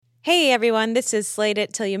Hey everyone, this is Slate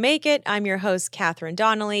It Till You Make It. I'm your host, Katherine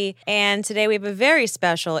Donnelly, and today we have a very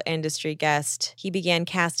special industry guest. He began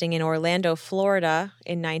casting in Orlando, Florida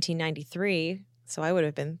in 1993, so I would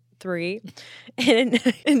have been 3. In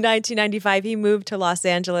 1995, he moved to Los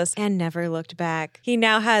Angeles and never looked back. He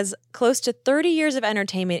now has close to 30 years of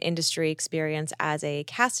entertainment industry experience as a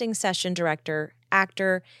casting session director,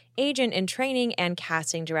 actor, agent in training, and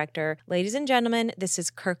casting director. Ladies and gentlemen, this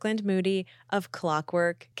is Kirkland Moody of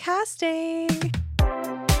Clockwork Casting.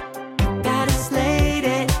 Gotta slate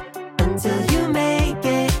it until you make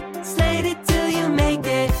it. Slate it till you make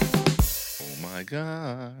it. Oh my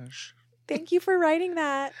gosh. Thank you for writing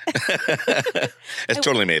that. It's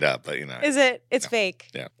totally made up, but Is it? It's fake.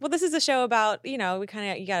 Yeah. Well, this is a show about, you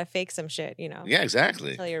gotta fake some shit, Yeah,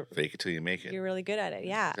 exactly. Until you're fake it till you make it. You're really good at it.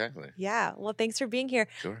 Yeah. Exactly. Yeah. Well, thanks for being here.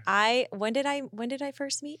 Sure. When did I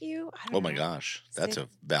first meet you? I don't Oh my know. gosh. That's a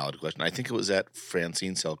valid question. I think it was at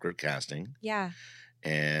Francine Selkirk Casting. Yeah.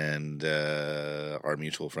 And our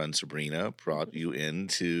mutual friend Sabrina brought you in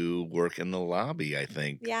to work in the lobby, I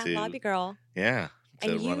think. Yeah, lobby girl. Yeah.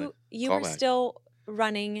 And you were still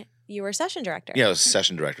running, you were session director. Yeah, I was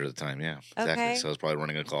session director at the time, yeah. Exactly. Okay. So I was probably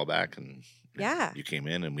running a callback and you came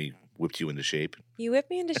in and we whipped you into shape. You whipped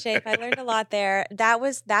me into shape. I learned a lot there.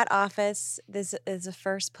 That office. This is the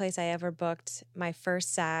first place I ever booked my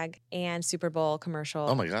first SAG and Super Bowl commercial.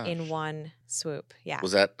 Oh my gosh. In one swoop. Yeah.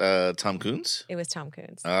 Was that Tom Coons? It was Tom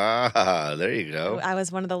Coons. Ah, there you go. I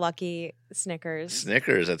was one of the lucky Snickers.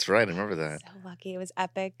 Snickers, that's right. I remember that. So lucky. It was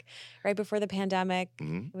epic. Right before the pandemic,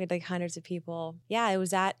 Mm-hmm. we had like hundreds of people. Yeah, it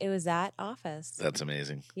was that office. That's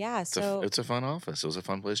amazing. Yeah, It's a fun office. It was a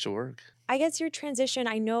fun place to work. I guess your transition,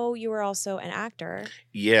 I know you were also an actor.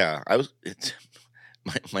 Yeah, I was.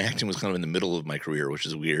 My acting was kind of in the middle of my career, which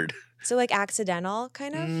is weird. So like accidental,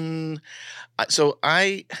 kind of? So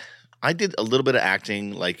I did a little bit of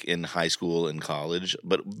acting like in high school and college,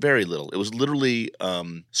 but very little. It was literally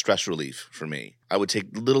stress relief for me. I would take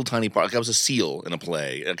little tiny parts. Like I was a seal in a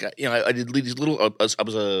play. Like, I did these little. I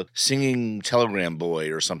was a singing telegram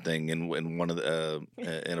boy or something in one of the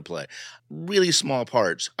in a play. Really small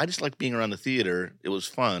parts. I just liked being around the theater. It was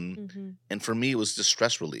fun, and for me, it was just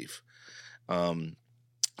stress relief.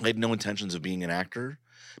 I had no intentions of being an actor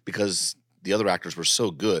because the other actors were so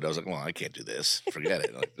good. I was like, well, I can't do this. Forget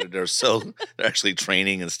it. Like, they're actually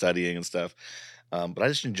training and studying and stuff. But I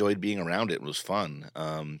just enjoyed being around it. It was fun.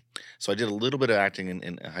 So I did a little bit of acting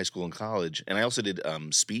in high school and college. And I also did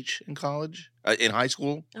speech in college, in high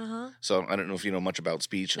school. Uh-huh. So I don't know if you know much about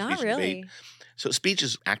speech. Not speech really. debate. So speech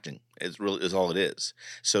is acting. Is all it is.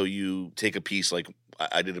 So you take a piece like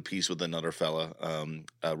I did a piece with another fella,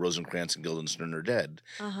 Rosencrantz and Guildenstern Are Dead,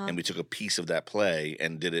 and we took a piece of that play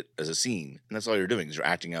and did it as a scene. And that's all you're doing is you're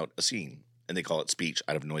acting out a scene. And they call it speech.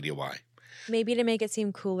 I have no idea why. Maybe to make it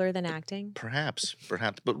seem cooler than acting? Perhaps.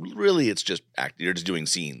 But really it's just acting. You're just doing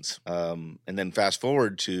scenes. And then fast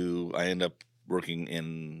forward to I end up working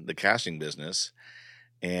in the casting business,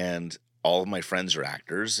 and all of my friends are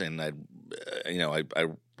actors, and I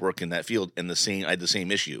work in that field. And I had the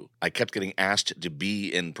same issue. I kept getting asked to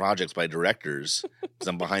be in projects by directors because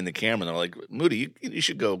I'm behind the camera. And they're like, Moody, you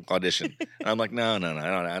should go audition. And I'm like, no,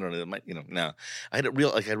 I don't. No. I had a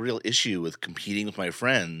real issue with competing with my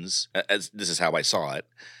friends. As this is how I saw it.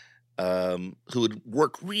 Who would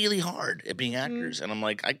work really hard at being actors, and I'm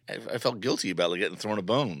like, I felt guilty about like getting thrown a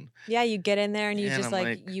bone. Yeah, you get in there and you Yeah, just and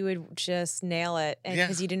I'm you would just nail it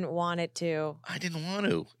because you didn't want it to. I didn't want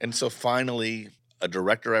to, and so finally, a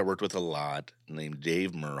director I worked with a lot named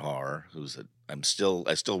Dave Merhar,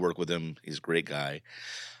 I still work with him. He's a great guy.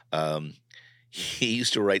 He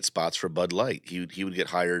used to write spots for Bud Light. He would get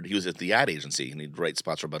hired. He was at the ad agency, and he'd write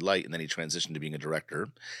spots for Bud Light, and then he transitioned to being a director.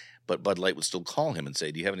 But Bud Light would still call him and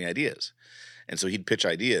say, do you have any ideas? And so he'd pitch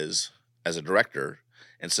ideas as a director.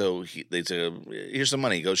 And so they'd say, here's some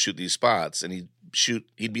money, go shoot these spots. And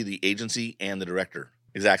he'd be the agency and the director.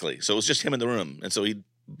 Exactly. So it was just him in the room. And so he'd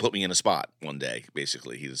put me in a spot one day,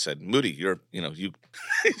 basically. He said, Moody, you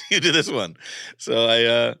you do this one. So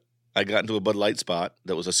I got into a Bud Light spot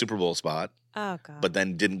that was a Super Bowl spot. Oh, God. But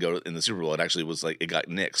then didn't go in the Super Bowl. It actually was it got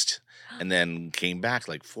nixed and then came back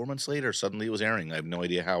 4 months later. Suddenly it was airing. I have no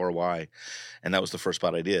idea how or why. And that was the first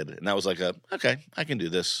spot I did. And that was okay, I can do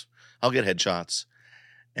this. I'll get headshots.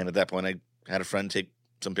 And at that point, I had a friend take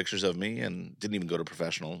some pictures of me and didn't even go to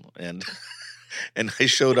professional. And I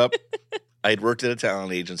showed up. I had worked at a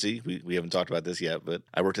talent agency. We haven't talked about this yet, but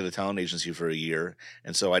I worked at a talent agency for a year.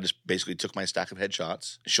 And so I just basically took my stack of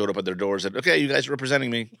headshots, showed up at their doors, said, okay, you guys are representing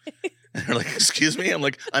me. And they're like, excuse me? I'm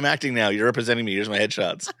like, I'm acting now. You're representing me. Here's my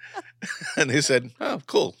headshots. And they said, oh,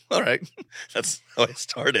 cool. All right. That's how I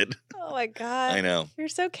started. Oh my God. I know. You're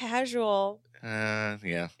so casual.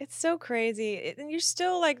 Yeah. It's so crazy. And you're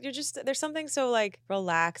still like, there's something so like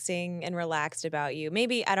relaxing and relaxed about you.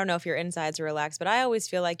 Maybe, I don't know if your insides are relaxed, but I always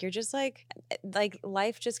feel like you're just like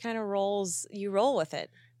life just kind of rolls, you roll with it.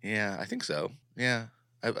 Yeah, I think so. Yeah.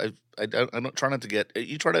 I don't try not to get,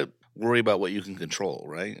 you try to worry about what you can control,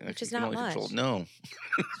 right? Which is You can not only much. control- No,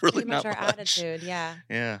 really Pretty much not our much. attitude, yeah.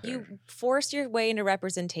 Yeah. You forced your way into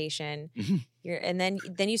representation. Mhm. And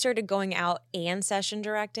then you started going out and session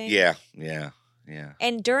directing. Yeah.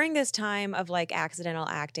 And during this time of like accidental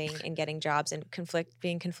acting and getting jobs and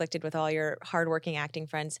being conflicted with all your hardworking acting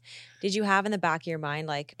friends, did you have in the back of your mind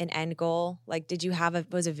like an end goal? Like, did you have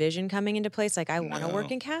was a vision coming into place? Like, I want to No.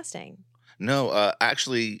 work in casting. No,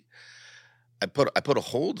 actually, I put a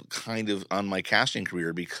hold kind of on my casting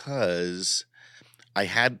career because I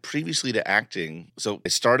had previously to acting. So I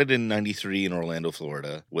started in '93 in Orlando,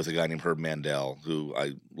 Florida, with a guy named Herb Mandel, who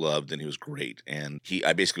I loved, and he was great. And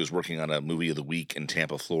I basically was working on a movie of the week in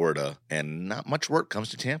Tampa, Florida, and not much work comes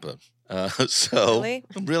to Tampa. So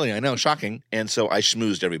really, I know, shocking. And so I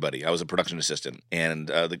schmoozed everybody. I was a production assistant, and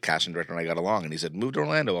the casting director and I got along, and he said, "Move to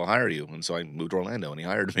Orlando, I'll hire you." And so I moved to Orlando, and he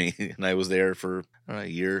hired me, and I was there for a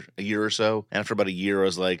year or so. And after about a year, I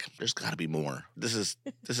was like, "There's got to be more. This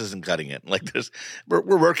isn't cutting it. Like, we're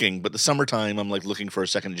working, but the summertime, I'm like looking for a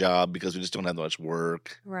second job because we just don't have that much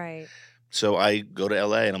work." Right. So I go to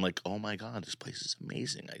LA and I'm like, oh my God, this place is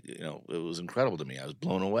amazing. It was incredible to me. I was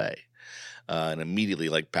blown away. And immediately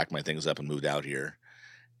like packed my things up and moved out here,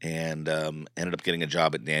 and ended up getting a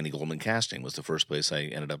job at Danny Goldman Casting. Was the first place I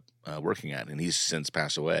ended up working at. And he's since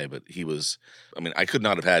passed away, but I could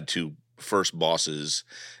not have had two first bosses,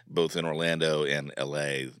 both in Orlando and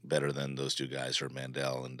LA, better than those two guys, Herb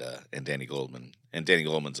Mandel and Danny Goldman. And Danny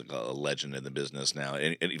Goldman's a legend in the business now.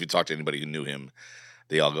 And if you talk to anybody who knew him,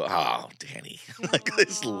 they all go, "Oh, Danny!" Like they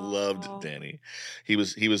just loved Danny. He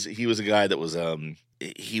was a guy that was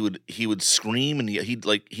he would scream, and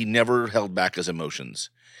he never held back his emotions.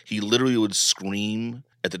 He literally would scream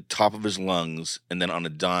at the top of his lungs, and then on a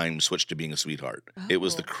dime switch to being a sweetheart. Oh. It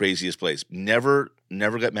was the craziest place. Never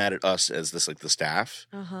got mad at us as this like the staff,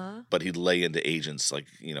 but he'd lay into agents like,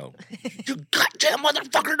 "You goddamn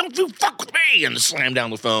motherfucker, don't you fuck with me," and slam down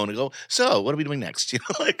the phone and go, "So what are we doing next?"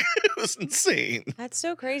 Like it was insane. That's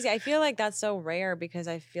so crazy. I feel like that's so rare because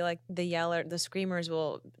I feel like the screamers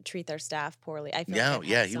will treat their staff poorly. I feel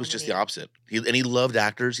like He was just the opposite. He loved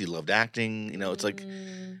actors. He loved acting. It's like,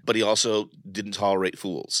 but he also didn't tolerate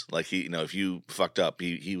fools. Like if you fucked up,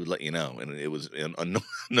 he would let you know, and it was on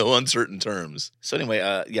no uncertain terms. So anyway,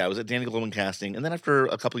 I was at Danny Goldman Casting, and then after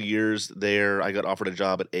a couple of years there, I got offered a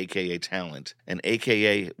job at AKA Talent, and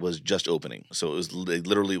AKA was just opening. So it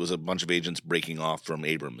literally was a bunch of agents breaking off from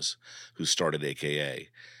Abrams, who started AKA.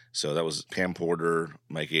 So that was Pam Porter,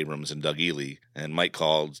 Mike Abrams, and Doug Ely. And Mike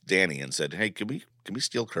called Danny and said, "Hey, can we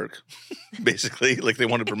steal Kirk?" Basically, like they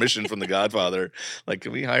wanted permission from The Godfather. Like,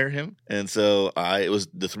 can we hire him? And so it was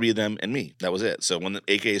the three of them and me. That was it. So when the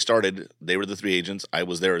AKA started, they were the three agents. I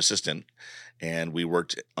was their assistant, and we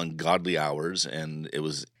worked ungodly hours. And it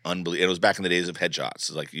was unbelievable. It was back in the days of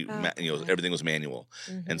headshots. Like everything was manual.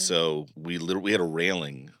 Mm-hmm. And so we had a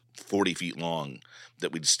railing 40 feet long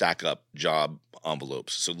that we'd stack up job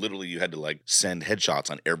envelopes. So literally you had to like send headshots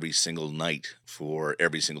on every single night for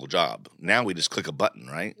every single job. Now we just click a button,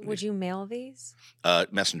 right? Would you mail these?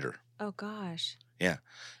 Messenger. Oh gosh. Yeah.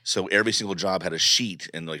 So every single job had a sheet,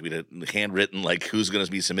 and like we had handwritten like who's going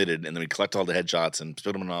to be submitted, and then we collect all the headshots and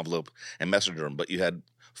put them in an envelope and messenger them. But you had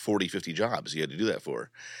 40, 50 jobs you had to do that for.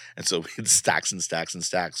 And so we had stacks and stacks and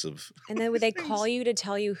stacks of. And then would they call you to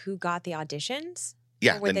tell you who got the auditions?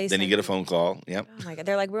 Yeah, then you get a phone call. Yep. Oh my God.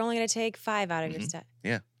 They're like, we're only going to take 5 out of your stuff.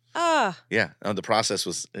 Yeah. Oh. Yeah. The process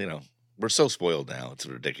was, we're so spoiled now. It's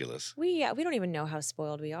ridiculous. We don't even know how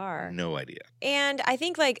spoiled we are. No idea. And I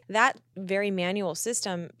think like that very manual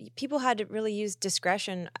system, people had to really use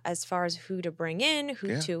discretion as far as who to bring in,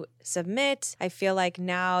 who to submit. I feel like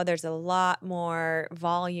now there's a lot more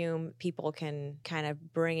volume people can kind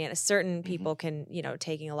of bring in. Certain people can,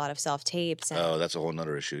 taking a lot of self-tapes. Oh, that's a whole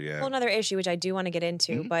nother issue, yeah. Whole nother issue, which I do want to get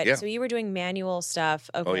into. But so you were doing manual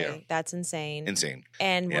stuff. Okay, that's insane. Insane.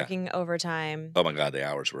 And working overtime. Oh my God, the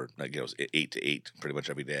hours were like, was 8 to 8 pretty much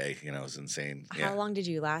every day. It was insane. How long did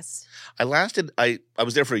you last? I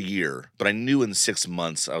was there for a year, but I knew in 6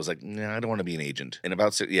 months, I was like, I don't want to be an agent. And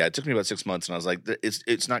it took me about 6 months, and I was like,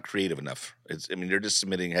 it's not creative enough. They're just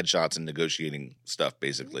submitting headshots and negotiating stuff,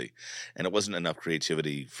 basically. And it wasn't enough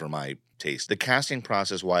creativity for my taste. The casting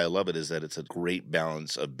process, why I love it, is that it's a great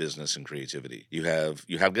balance of business and creativity. You've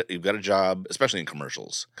got a job, especially in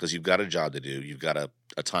commercials, because you've got a job to do. You've got a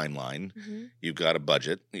timeline. Mm-hmm. You've got a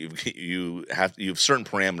budget. You have certain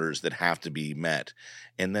parameters that have to be met,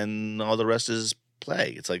 and then all the rest is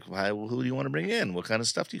play. It's like, who do you want to bring in? What kind of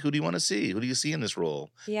stuff who do you want to see? Who do you see in this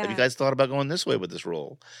role? Yeah. Have you guys thought about going this way with this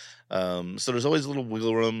role? So there's always a little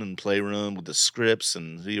wiggle room and playroom with the scripts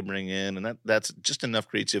and who you bring in, and that's just enough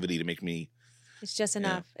creativity to make me. It's just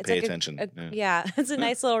enough. It's pay like attention. It's a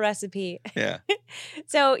nice little recipe. Yeah.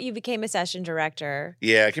 So you became a session director.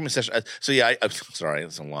 Yeah, I became a session. I'm sorry,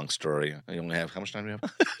 it's a long story. I only have, how much time do you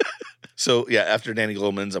have? So, after Danny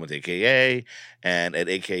Goldman's, I went to AKA, and at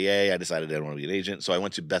AKA, I decided I didn't want to be an agent. So I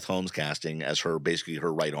went to Beth Holmes Casting as basically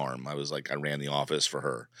her right arm. I ran the office for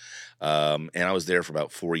her. And I was there for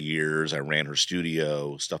about 4 years. I ran her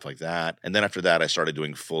studio, stuff like that. And then after that, I started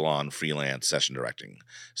doing full-on freelance session directing.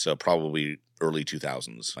 So probably early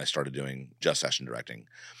 2000s, I started doing just session directing.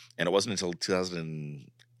 And it wasn't until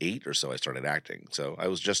 2008 or so I started acting. So I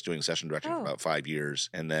was just doing session directing for about 5 years,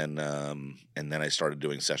 and then I started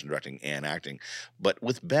doing session directing and acting. But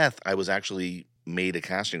with Beth, I was actually made a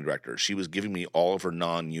casting director. She was giving me all of her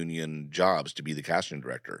non-union jobs to be the casting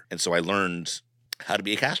director, and so I learned how to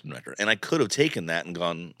be a casting director. And I could have taken that and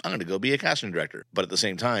gone, I'm going to go be a casting director. But at the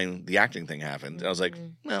same time, the acting thing happened. And I was like,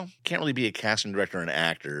 well, can't really be a casting director and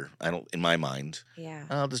actor. I don't, in my mind. Yeah.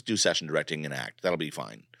 I'll just do session directing and act. That'll be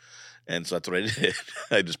fine. And so that's what I did.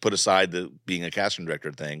 I just put aside the being a casting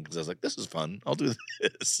director thing because I was like, this is fun. I'll do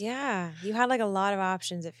this. Yeah. You had like a lot of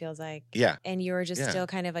options, it feels like. Yeah. And you were just still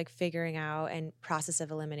kind of like figuring out and process of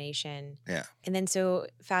elimination. Yeah. And then so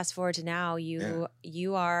fast forward to now,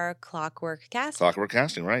 you are Clockwork Casting. Clockwork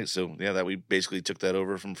Casting, right. So that we basically took that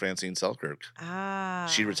over from Francine Selkirk. Ah.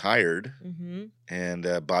 She retired. Mm-hmm.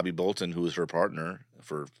 And Bobby Bolton, who was her partner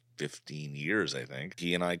for 15 years, I think.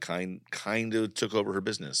 He and I kind of took over her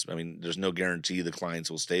business. I mean, there's no guarantee the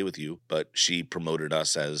clients will stay with you, but she promoted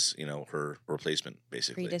us as, her replacement,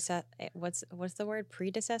 basically. What's the word?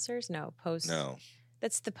 Predecessors? No, post. No.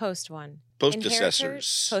 That's the post one.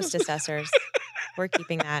 Post-assessors. Post-assessors. We're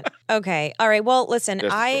keeping that. Okay. All right. Well, listen,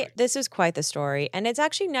 this is quite the story. And it's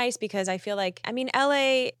actually nice because I feel like,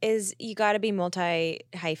 LA is, you got to be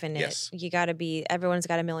multi-hyphenate. Yes. Everyone's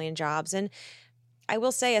got a million jobs. And I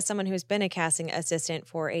will say, as someone who's been a casting assistant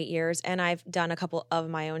for 8 years, and I've done a couple of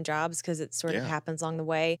my own jobs because it sort of happens along the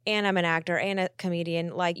way, and I'm an actor and a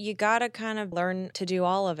comedian, like you got to kind of learn to do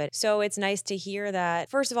all of it. So it's nice to hear that,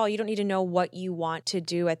 first of all, you don't need to know what you want to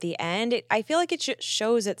do at the end. I feel like it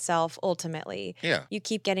shows itself ultimately. Yeah. You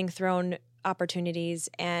keep getting thrown opportunities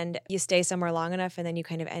and you stay somewhere long enough and then you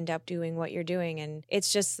kind of end up doing what you're doing, and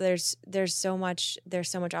it's just there's so much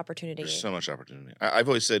opportunity. There's so much opportunity. I've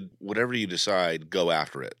always said, whatever you decide, go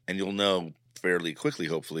after it, and you'll know fairly quickly,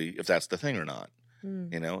 hopefully, if that's the thing or not.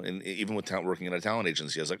 And even with working at a talent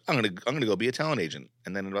agency, I was like, I'm gonna go be a talent agent.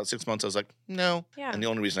 And then in about 6 months, I was like, no. Yeah. And the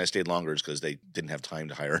only reason I stayed longer is because they didn't have time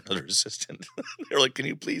to hire another assistant. They're like, can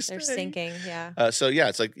you please stay? They're sinking, yeah.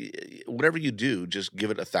 It's like, whatever you do, just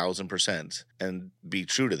give it 1,000% and be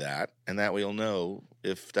true to that. And that way you'll know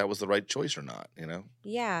if that was the right choice or not,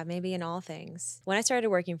 Yeah, maybe in all things. When I started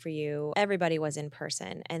working for you, everybody was in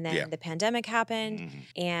person. And then the pandemic happened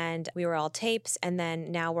and we were all tapes. And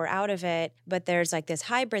then now we're out of it. But there's like this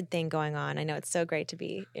hybrid thing going on. I know it's so great to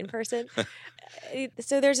be in person.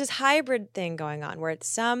 So there's this hybrid thing going on where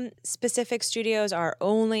some specific studios are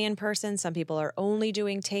only in person. Some people are only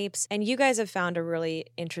doing tapes. And you guys have found a really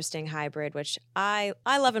interesting hybrid, which I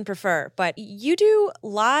love and prefer. But you do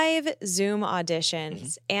live Zoom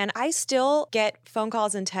auditions. And I still get phone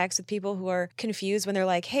calls and texts with people who are confused when they're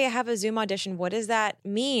like, hey, I have a Zoom audition. What does that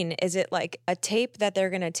mean? Is it like a tape that they're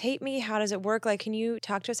going to tape me? How does it work? Like, can you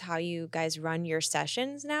talk to us how you guys run your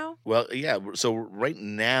sessions now? Well, yeah. So right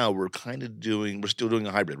now we're still doing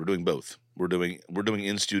a hybrid. We're doing both. We're doing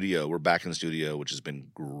in studio. We're back in studio, which has been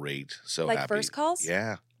great. So like happy. First calls?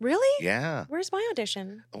 Yeah. Really? Yeah. Where's my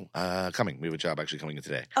audition? Coming. We have a job actually coming in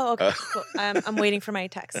today. Oh, okay. Cool. I'm waiting for my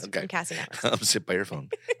text from Cassie Networks. Sit by your phone.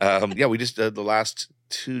 We just the last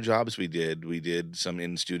 2 jobs we did some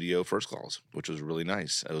in studio first calls, which was really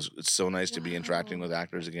nice. It's so nice to be interacting with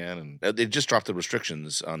actors again, and they just dropped the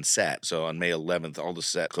restrictions on set. So on May 11th, all the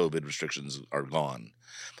set COVID restrictions are gone.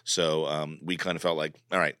 So we kind of felt like,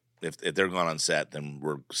 all right, If they're gone on set, then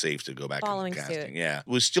we're safe to go back Following to casting. suit. Yeah.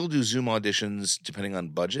 We still do Zoom auditions depending on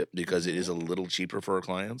budget because it is a little cheaper for our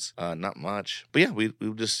clients. Not much. But yeah, we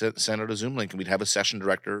would just send out a Zoom link and we'd have a session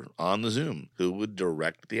director on the Zoom who would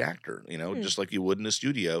direct the actor, just like you would in a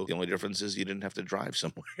studio. The only difference is you didn't have to drive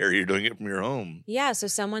somewhere. You're doing it from your home. Yeah, so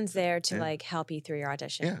someone's there to like help you through your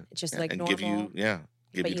audition. Yeah. It's just Yeah, like and normal. give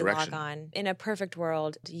but you you direction. log on. In a perfect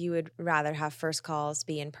world, you would rather have first calls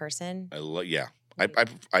be in person.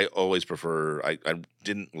 I always prefer. I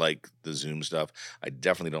didn't like the Zoom stuff. I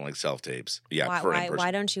definitely don't like self tapes. Yeah, I prefer in person.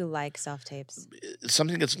 Why don't you like self tapes?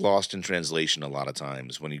 Something gets lost in translation a lot of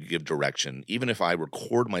times when you give direction. Even if I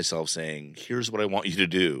record myself saying, "Here's what I want you to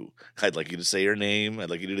do. I'd like you to say your name. I'd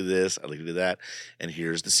like you to do this. I'd like you to do that. And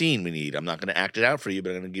here's the scene we need. I'm not going to act it out for you, but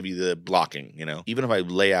I'm going to give you the blocking." Even if I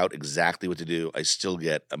lay out exactly what to do, I still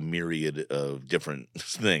get a myriad of different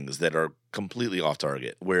things that are completely off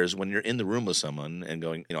target. Whereas when you're in the room with someone and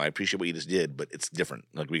going, I appreciate what you just did, but it's different.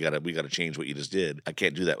 Like we gotta change what you just did. I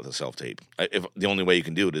can't do that with a self tape. If the only way you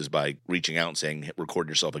can do it is by reaching out and saying, record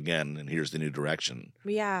yourself again, and here's the new direction.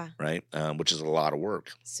 Yeah. Right. Which is a lot of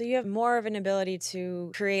work. So you have more of an ability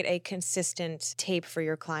to create a consistent tape for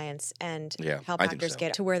your clients and help actors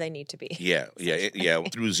get to where they need to be. Yeah.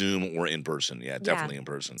 Through Zoom or in person. Yeah, definitely in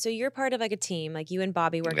person. So you're part of like a team. Like you and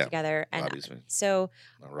Bobby work together. And Bobby's so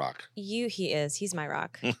a rock. He's my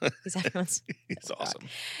rock. He's everyone's. He's awesome.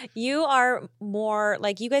 You are more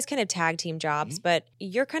like you guys kind of tag team jobs, but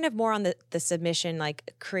you're kind of more on the submission,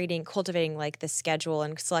 like cultivating like the schedule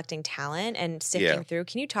and selecting talent and sifting through.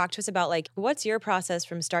 Can you talk to us about like what's your process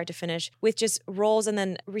from start to finish with just roles and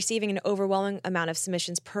then receiving an overwhelming amount of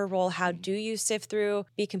submissions per role? How do you sift through?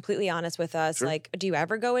 Be completely honest with us. Sure. Like, do you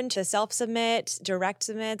ever go into self-submit, direct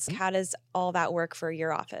submits? How does all that work for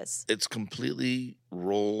your office? It's completely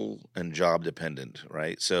role and job dependent,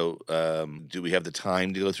 right? So do we have the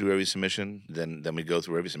time to go through every submission? Then we go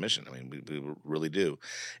through every submission. I mean, we really do.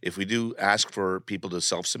 If we do ask for people to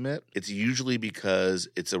self-submit, it's usually because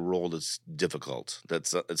it's a role that's difficult.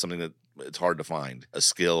 It's something that it's hard to find, a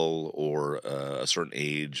skill or a certain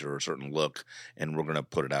age or a certain look, and we're going to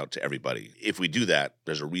put it out to everybody. If we do that,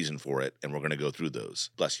 there's a reason for it, and we're going to go through those.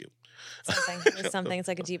 Bless you. Something. It's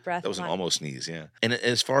like a deep breath. That was an almost sneeze, yeah. And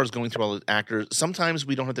as far as going through all the actors, sometimes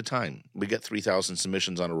we don't have the time. We get 3,000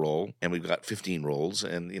 submissions on a role, and we've got 15 roles,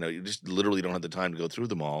 and you just literally don't have the time to go through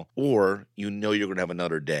them all. Or you're going to have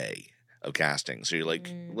another day of casting. So you're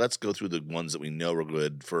like, let's go through the ones that we know are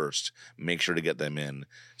good first, make sure to get them in,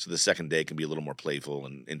 so the second day can be a little more playful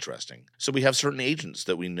and interesting. So we have certain agents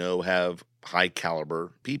that we know have high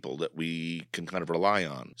caliber people that we can kind of rely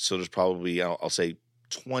on. So there's probably, I'll say,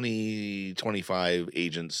 20, 25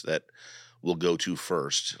 agents that we'll go to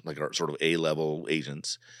first, like our sort of A-level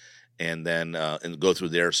agents, and then and go through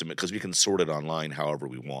their submit, because we can sort it online however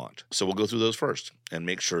we want. So we'll go through those first and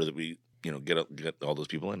make sure that we get all those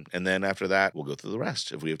people in. And then after that, we'll go through the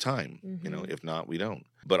rest if we have time. If not, we don't.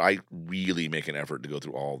 But I really make an effort to go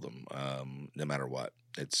through all of them, no matter what.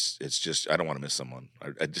 It's just, I don't want to miss someone.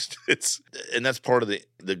 And that's part of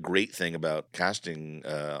the great thing about casting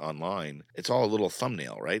online. It's all a little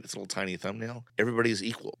thumbnail, right? It's a little tiny thumbnail. Everybody's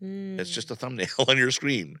equal. It's just a thumbnail on your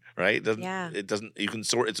screen, right? It doesn't, you can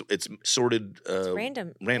sort, it's sorted. It's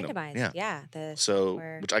randomized.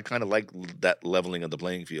 Yeah. Which I kind of like, that leveling of the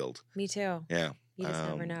playing field. Me too. Yeah. You just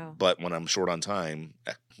never know. But when I'm short on time,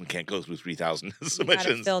 we can't go through 3,000 submissions.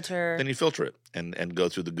 You gotta filter. Then you filter it and go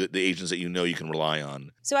through the agents that you can rely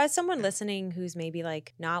on. So as someone listening who's maybe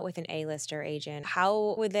like not with an A-lister agent,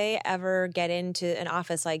 how would they ever get into an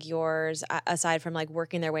office like yours, aside from like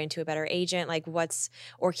working their way into a better agent? Like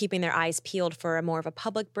or keeping their eyes peeled for more of a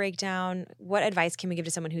public breakdown? What advice can we give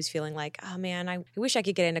to someone who's feeling like, oh man, I wish I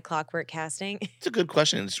could get into clockwork casting? It's a good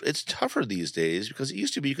question. It's tougher these days because it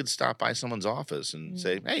used to be you could stop by someone's office and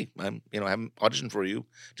say, hey, I haven't auditioned for you.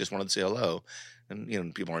 Just wanted to say hello.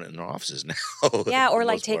 And people aren't in their offices now. Yeah, or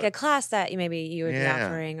like take a class that maybe you would be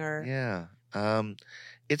offering. Or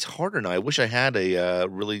it's harder now. I wish I had a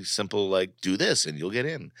really simple, like, do this and you'll get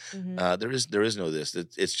in. There is no this.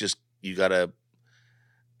 It's just you gotta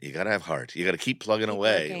have heart. You gotta keep plugging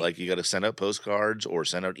away. Working. Like you gotta send out postcards or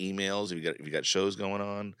send out emails if you got shows going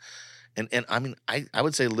on. And I mean, I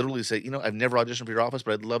would say literally say, I've never auditioned for your office,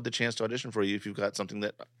 but I'd love the chance to audition for you if you've got something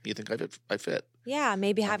that you think I fit. Yeah,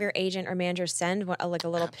 maybe have your agent or manager send a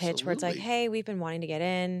little pitch where it's like, hey, we've been wanting to get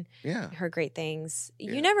in. Yeah. Heard great things.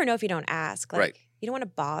 You never know if you don't ask. Like, right. You don't want to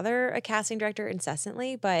bother a casting director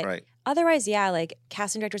incessantly, but Otherwise, yeah, like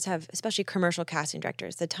casting directors have, especially commercial casting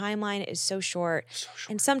directors, the timeline is so short. So short.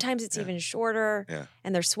 And sometimes it's even shorter. Yeah.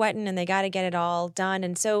 And they're sweating and they got to get it all done.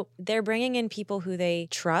 And so they're bringing in people who they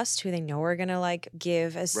trust, who they know are going to like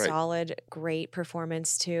give a solid, great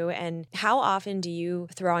performance to. And how often do you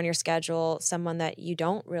throw on your schedule someone that you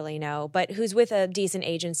don't really know, but who's with a decent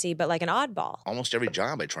agency, but like an oddball? Almost every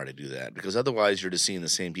job I try to do that, because otherwise you're just seeing the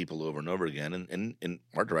same people over and over again. And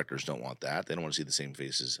art directors don't want that. They don't want to see the same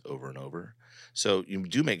faces over and over. So you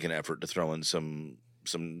do make an effort to throw in some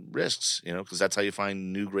risks, because that's how you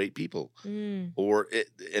find new great people. And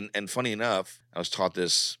funny enough, I was taught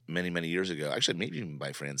this many years ago, actually maybe even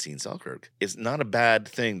by Francine Selkirk. It's not a bad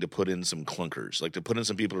thing to put in some clunkers, like to put in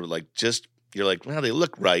some people who are like you're like, well, they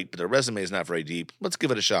look right, but their resume is not very deep. Let's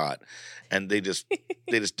give it a shot. And they just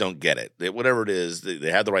don't get it. Whatever it is,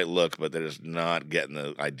 they have the right look, but they're just not getting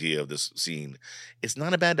the idea of this scene. It's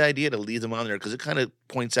not a bad idea to leave them on there, because it kind of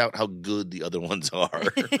points out how good the other ones are.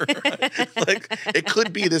 Like, it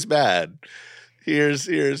could be this bad.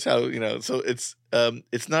 Here's how, so it's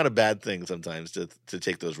not a bad thing sometimes to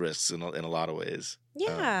take those risks in a lot of ways.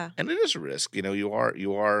 Yeah. And it is a risk. You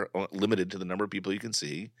are limited to the number of people you can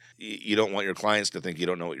see. You don't want your clients to think you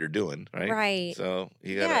don't know what you're doing, right? Right. So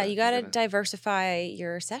you gotta diversify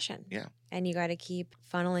your session. Yeah. And you gotta keep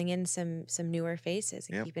funneling in some newer faces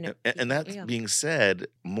and keeping it. And that real. being said,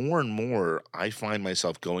 more and more I find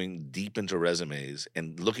myself going deep into resumes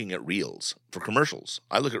and looking at reels for commercials.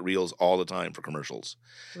 I look at reels all the time for commercials.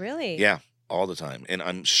 Really? Yeah. All the time. And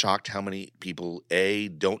I'm shocked how many people, A,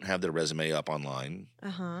 don't have their resume up online,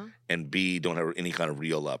 and B, don't have any kind of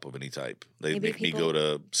reel up of any type. They make me go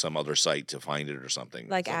to some other site to find it or something.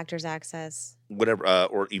 Like Actors Access. Whatever,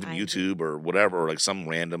 or even YouTube or whatever, or like some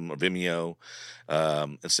random, or Vimeo,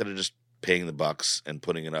 instead of just paying the bucks and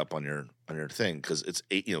putting it up on your thing, because it's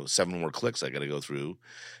 7 more clicks I got to go through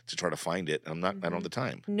to try to find it. I don't have the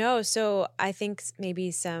time. No, so I think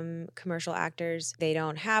maybe some commercial actors, they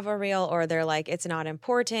don't have a reel, or they're like, it's not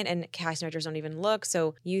important, and casting directors don't even look.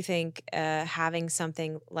 So you think having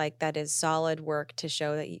something like that is solid work to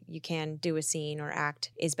show that you can do a scene or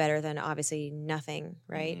act is better than obviously nothing,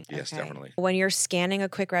 right? Yes, definitely. When you're scanning a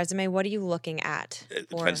quick resume, what are you looking at? It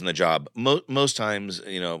depends on the job. Most times,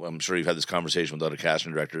 I'm sure you've had this conversation with other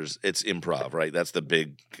casting directors. It's improv, right? That's the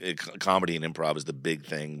big comedy, and improv is the big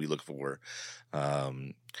thing we look for.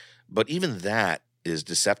 But even that is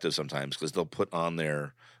deceptive sometimes, because they'll put on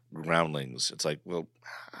their groundlings. It's like, well,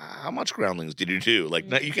 how much groundlings did you do? Like,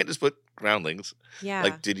 no, you can't just put groundlings. Yeah.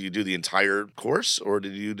 Like, did you do the entire course, or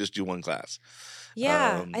did you just do one class?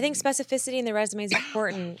 Yeah, I think specificity in the resume is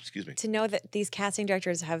important. Excuse me. To know that these casting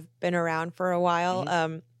directors have been around for a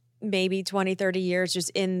while. Maybe 20, 30 years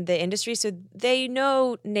just in the industry. So they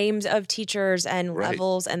know names of teachers and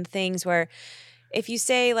levels and things, where if you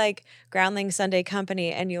say like Groundling Sunday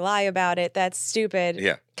Company and you lie about it, that's stupid.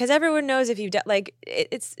 Yeah. Because everyone knows if you've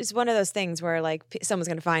it's one of those things where like someone's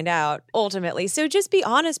going to find out ultimately. So just be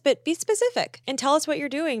honest, but be specific and tell us what you're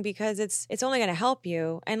doing, because it's only going to help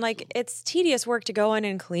you. And like, it's tedious work to go in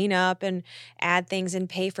and clean up and add things and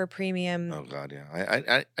pay for premium. Oh God,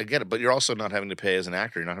 yeah, I get it, but you're also not having to pay as an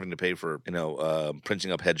actor. You're not having to pay for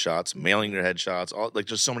printing up headshots, mailing your headshots. All like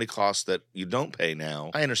just so many costs that you don't pay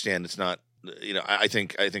now. I understand it's not. I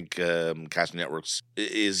think casting networks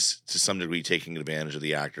is to some degree taking advantage of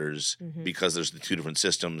the actors, because there's the two different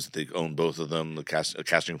systems. They own both of them, the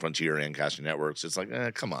Casting Frontier and Casting Networks. It's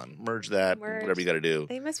like, come on, merge that, whatever you got to do.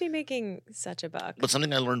 They must be making such a buck. But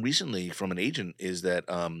something I learned recently from an agent is that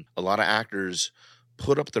a lot of actors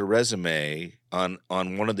put up their resume on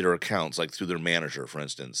one of their accounts, like through their manager, for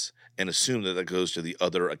instance, and assume that goes to the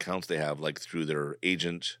other accounts they have, like through their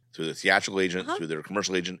agent, through the theatrical agent, through their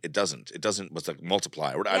commercial agent. It doesn't. What's like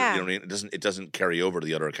multiply? Or, you know what I mean? It doesn't carry over to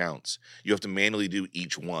the other accounts. You have to manually do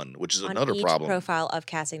each one, which is another problem. Profile of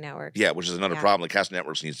casting networks. Yeah, which is another problem. The casting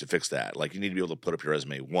networks needs to fix that. Like, you need to be able to put up your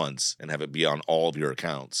resume once and have it be on all of your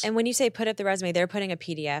accounts. And when you say put up the resume, they're putting a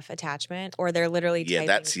PDF attachment, or they're literally typing.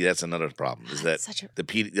 That's another problem. Is that a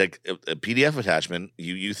PDF attachment?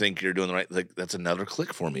 You think you're doing the right, like, that's another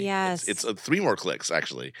click for me. Yes. It's 3 more clicks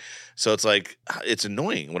actually. So it's like, it's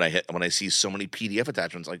annoying when I see so many PDF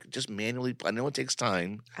attachments. Like, just manually. I know it takes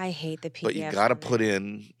time. I hate the PDF. But you got to put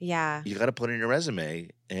in. Yeah. You got to put in your resume,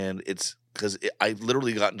 and it's because I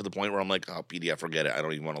literally gotten to the point where I'm like, oh, PDF, forget it. I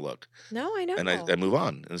don't even want to look. No, I know. And I move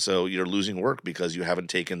on. And so you're losing work because you haven't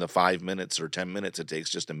taken the 5 minutes or 10 minutes it takes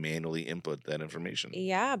just to manually input that information.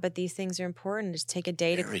 Yeah, but these things are important. Just take a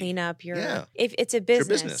day to clean up your. Yeah. If it's a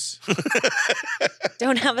business. It's your business.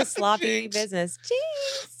 Don't have a sloppy business.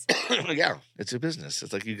 Jeez. Yeah, it's a business.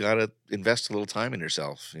 It's like you got to invest a little time in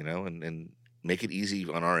yourself, and make it easy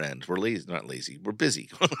on our end. We're lazy, not lazy. We're busy.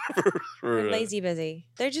 They're lazy busy.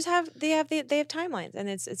 They have timelines, and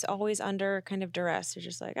it's always under kind of duress. You're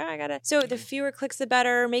just like, I gotta. So the fewer clicks, the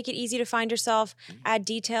better. Make it easy to find yourself. Add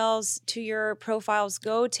details to your profiles.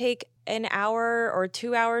 Go take an hour or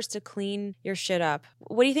 2 hours to clean your shit up.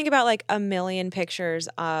 What do you think about like a million pictures,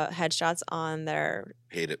 headshots on their?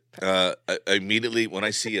 Hate it. I immediately when I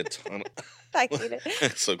see a ton. I hate it.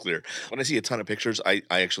 It's so clear. When I see a ton of pictures, I'm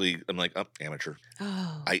like, oh, amateur.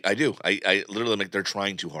 Oh. I do. I literally like they're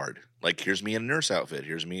trying too hard. Like, here's me in a nurse outfit.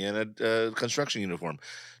 Here's me in a construction uniform.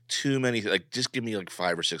 Too many. Like, just give me like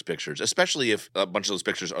 5 or 6 pictures, especially if a bunch of those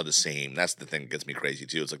pictures are the same. That's the thing that gets me crazy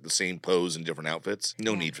too. It's like the same pose in different outfits.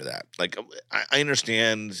 No need for that. Like, I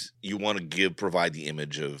understand you want to provide the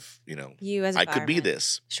image of, you as I could be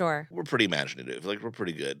this. Sure. We're pretty imaginative. Like, we're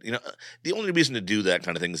pretty good. The only reason to do that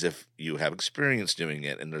kind of thing is if you have experience doing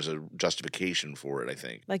it and there's a justification for it, I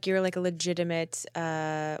think. Like you're like a legitimate,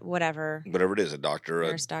 whatever. Whatever it is, a doctor,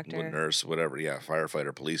 a nurse, whatever. Yeah,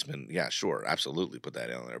 firefighter, policeman. Yeah, sure. Absolutely put that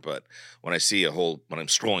in there. But when I see when I'm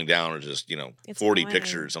scrolling down or just, 40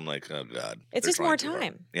 pictures, I'm like, oh, God. It's just more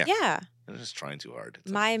time. Yeah. I'm just trying too hard.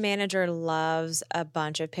 My manager loves a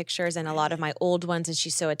bunch of pictures and a lot of my old ones, and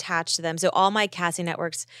she's so attached to them. So all my casting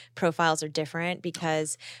networks profiles are different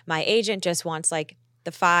because my agent just wants like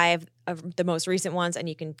the 5 of the most recent ones, and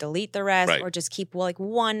you can delete the rest or just keep like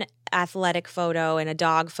one athletic photo and a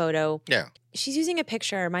dog photo. Yeah. She's using a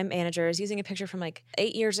picture. My manager is using a picture from like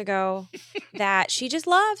 8 years ago that she just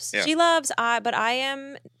loves. Yeah. She loves. But I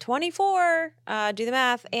am 24. Do the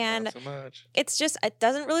math, and not so much. It's just it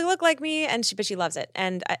doesn't really look like me. But she loves it,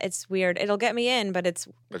 and it's weird. It'll get me in, but it's.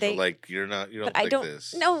 But like you're not. You don't. But I don't.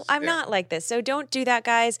 This. No, I'm not like this. So don't do that,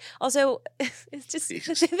 guys. Also, it's just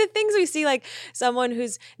the things we see, like someone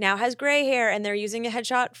who's now has gray hair and they're using a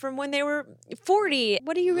headshot from when they were 40.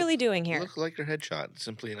 What are you really doing here? Look like your headshot,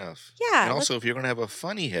 simply enough. Yeah. And also, if you're going to have a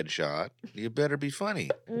funny headshot, you better be funny.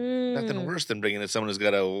 Nothing worse than bringing in someone who's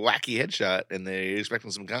got a wacky headshot and they're expecting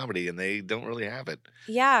some comedy and they don't really have it.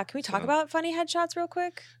 Yeah. Can we talk about funny headshots real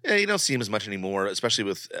quick? Yeah, you don't see them as much anymore, especially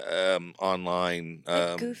with online.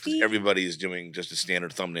 Goofy? Everybody's doing just a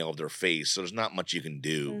standard thumbnail of their face, so there's not much you can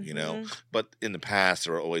do, But in the past,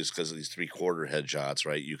 there were always, because of these 3/4 headshots,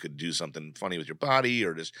 right? You could do something funny with your body,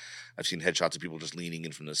 or just, I've seen headshots of people just leaning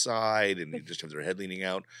in from the side and you just have their head leaning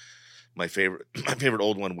out. My favorite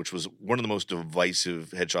old one, which was one of the most divisive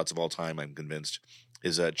headshots of all time, I'm convinced,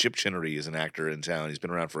 is Chip Chinnery is an actor in town. He's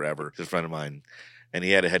been around forever. He's a friend of mine. And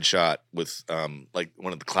he had a headshot with like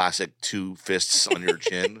one of the classic 2 fists on your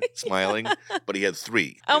chin, smiling, but he had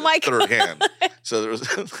 3. Oh my God. Third hand. So there was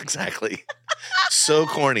exactly so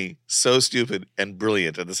corny, so stupid, and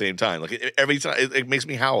brilliant at the same time. Like every time, it makes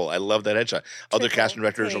me howl. I love that headshot. Other casting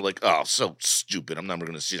directors are like, "Oh, so stupid. I'm never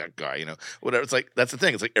going to see that guy." Whatever. It's like that's the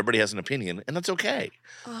thing. It's like everybody has an opinion, and that's okay.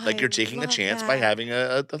 Like you're taking a chance by having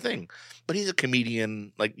a thing. But he's a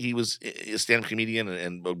comedian. Like he was a stand-up comedian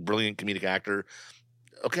and a brilliant comedic actor.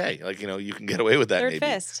 Okay, like you can get away with that. Third maybe.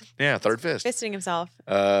 fist. Yeah, third fist. Fisting himself.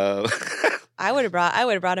 I would have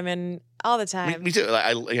brought him in all the time. Me too.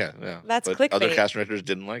 Yeah. That's but clickbait. Other cast directors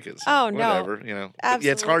didn't like it. So Oh, no. whatever. Absolutely.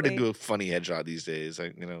 Yeah, it's hard to do a funny headshot these days. So I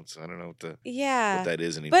don't know what that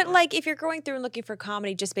is anymore. But like, if you're going through and looking for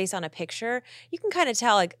comedy just based on a picture, you can kind of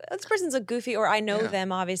tell like this person's a goofy, or I know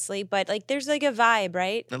them obviously, but like there's like a vibe,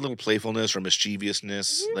 right? That little playfulness or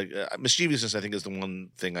mischievousness, like mischievousness, I think is the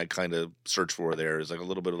one thing I kind of search for. There is like a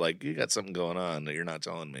little bit of like you got something going on that you're not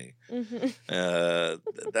telling me.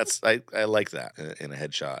 That's I like that in a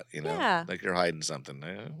headshot. Yeah. Like you're hiding something.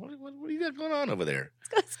 What do you got going on over there?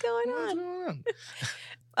 What's going on? What's going on?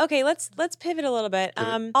 Okay, let's pivot a little bit.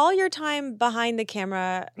 All your time behind the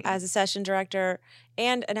camera as a session director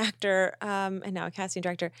and an actor, and now a casting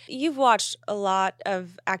director, you've watched a lot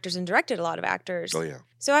of actors and directed a lot of actors. Oh yeah.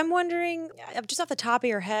 So I'm wondering, just off the top of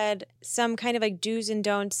your head, some kind of like do's and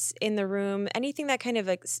don'ts in the room, anything that kind of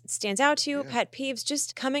like stands out to you, pet peeves,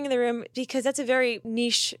 just coming in the room, because that's a very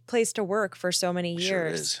niche place to work for so many years. Sure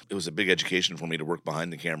is. It was a big education for me to work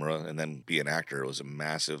behind the camera and then be an actor. It was a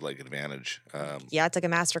massive like advantage. Yeah, it's like a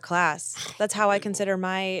master class. That's how I consider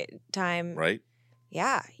my time. Right?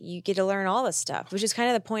 Yeah, you get to learn all this stuff, which is kind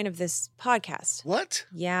of the point of this podcast. What?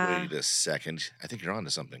 Yeah. Wait a second. I think you're onto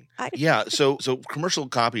something. Yeah. So commercial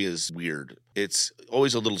copy is weird. It's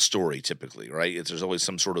always a little story, typically, right? There's always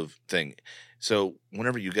some sort of thing. So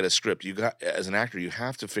whenever you get a script, as an actor, you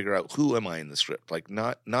have to figure out who am I in the script. Like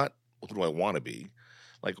not who do I want to be.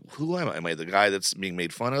 Like, who am I? Am I the guy that's being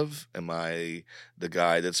made fun of? Am I the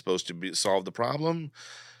guy that's supposed to solve the problem?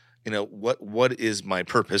 What is my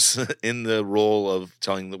purpose in the role of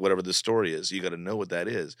telling whatever the story is? You got to know what that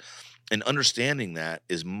is. And understanding that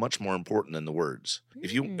is much more important than the words.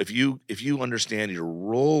 If you understand your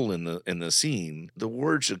role in the scene, the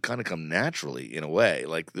words should kind of come naturally in a way.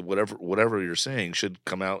 Like whatever you're saying should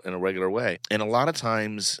come out in a regular way. And a lot of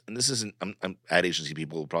times, and this isn't, I'm ad agency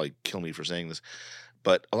people will probably kill me for saying this,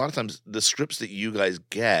 but a lot of times the scripts that you guys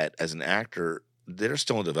get as an actor, they're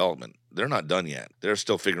still in development. They're not done yet. They're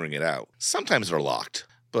still figuring it out. Sometimes they're locked.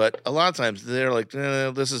 But a lot of times they're like,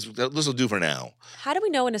 this will do for now. How do we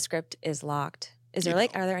know when a script is locked? Is there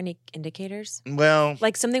are there any indicators? Well,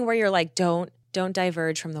 like something where you're like, don't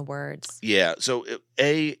diverge from the words. Yeah. So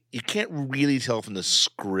you can't really tell from the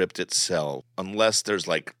script itself unless there's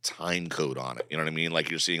like time code on it. You know what I mean? Like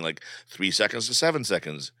you're seeing like 3 seconds to 7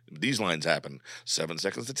 seconds. These lines happen. 7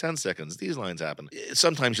 seconds to 10 seconds. These lines happen.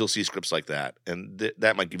 Sometimes you'll see scripts like that, and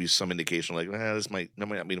that might give you some indication, like, there might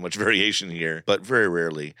not be much variation here, but very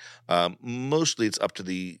rarely. Mostly, it's up to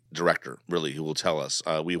the director, really, who will tell us.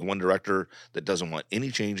 We have one director that doesn't want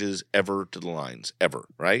any changes ever to the lines, ever.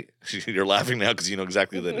 Right? You're laughing now because you know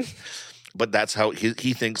exactly that. But that's how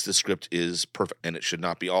he thinks the script is perfect and it should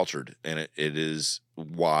not be altered. And it is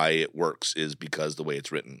why it works is because the way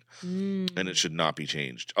it's written, and it should not be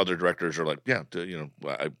changed. Other directors are like, I want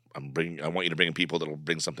you to bring in people that will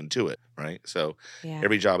bring something to it, right? So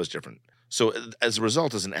every job is different. So as a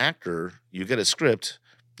result, as an actor, you get a script.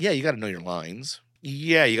 Yeah, you got to know your lines.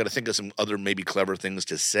 Yeah, you got to think of some other maybe clever things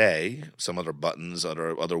to say, some other buttons,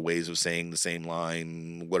 other ways of saying the same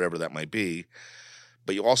line, whatever that might be.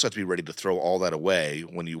 But you also have to be ready to throw all that away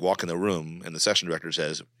when you walk in the room and the session director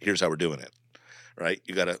says, "Here's how we're doing it." Right?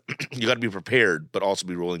 You gotta be prepared, but also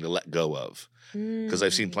be willing to let go of. Because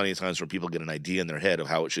I've seen plenty of times where people get an idea in their head of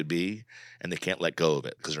how it should be, and they can't let go of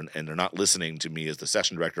it because they're not listening to me as the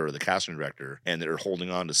session director or the casting director, and they're holding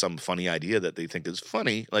on to some funny idea that they think is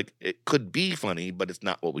funny. Like it could be funny, but it's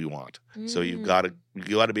not what we want. So you got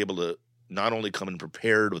to be able to not only come in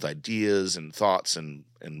prepared with ideas and thoughts and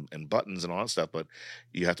buttons and all that stuff, but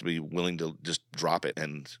you have to be willing to just drop it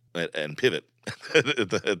and pivot at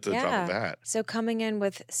the drop of a hat. So coming in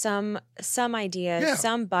with some ideas,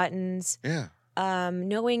 some buttons. Yeah.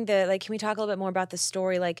 Knowing can we talk a little bit more about the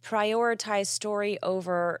story? Like prioritize story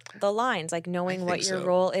over the lines, like knowing what your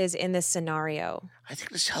role is in this scenario. I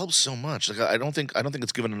think this helps so much. Like I don't think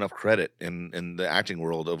it's given enough credit in the acting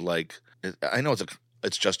world of like, I know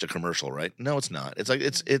it's just a commercial, right? No, it's not. It's like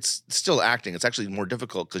it's still acting. It's actually more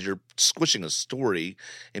difficult because you're squishing a story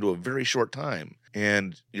into a very short time,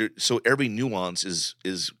 and so every nuance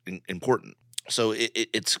is important. So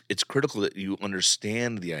it's critical that you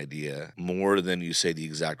understand the idea more than you say the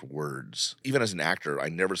exact words. Even as an actor, I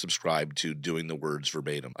never subscribed to doing the words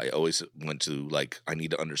verbatim. I always went to I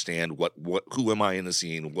need to understand who am I in the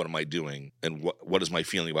scene, what am I doing, and what is my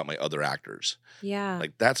feeling about my other actors. Yeah,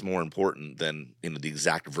 like that's more important than the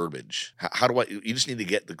exact verbiage. How do you just need to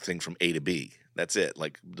get the thing from A to B. That's it.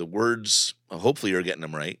 Like the words, hopefully you're getting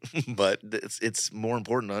them right, but it's more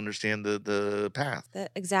important to understand the path.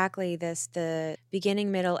 Exactly. The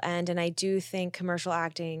beginning, middle, end. And I do think commercial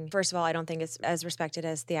acting, first of all, I don't think it's as respected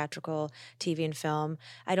as theatrical TV and film.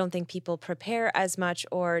 I don't think people prepare as much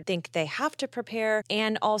or think they have to prepare,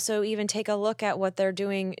 and also even take a look at what they're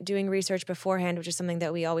doing research beforehand, which is something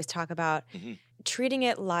that we always talk about. Mm-hmm. Treating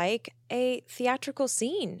it like a theatrical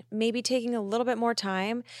scene, maybe taking a little bit more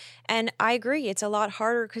time. And I agree, it's a lot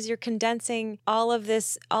harder because you're condensing all of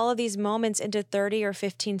these moments into 30 or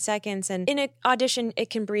 15 seconds. And in an audition, it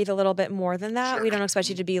can breathe a little bit more than that. Sure. We don't expect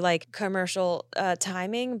you to be like commercial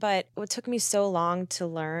timing, but what took me so long to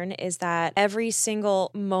learn is that every single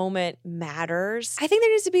moment matters. I think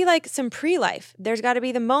there needs to be like some pre-life. There's got to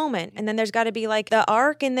be the moment, and then there's got to be like the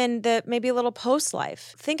arc, and then maybe a little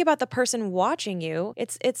post-life. Think about the person watching you.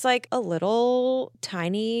 It's like a little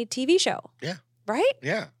tiny TV show. Yeah. Right?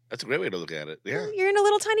 Yeah. That's a great way to look at it. Yeah. You're in a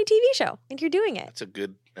little tiny TV show and you're doing it.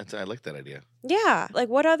 I like that idea. Yeah. Like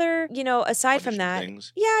what other, aside from that.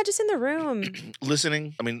 Things. Yeah, just in the room.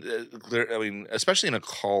 Listening. I mean, especially in a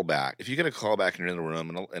callback. If you get a callback and you're in the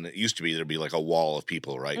room, and it used to be there'd be like a wall of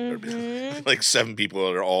people, right? Mm-hmm. There'd be like 7 people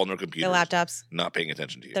that are all on their computers. Their laptops. Not paying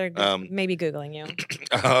attention to you. They're maybe Googling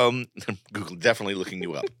you. Google, definitely looking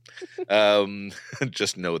you up.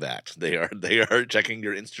 Just know that. They are checking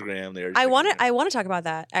your Instagram. I want to talk about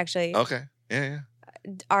that, actually. Okay. Yeah.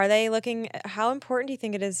 Are they looking? How important do you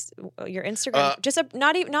think it is? Your Instagram, just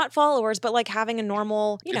not followers, but like having a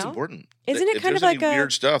normal. It's important. Isn't it kind of like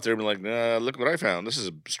weird stuff? They're like, look what I found. This is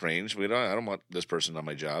strange. I don't want this person on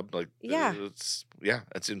my job. Like, it's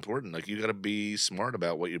important. Like, you got to be smart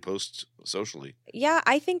about what you post socially. Yeah,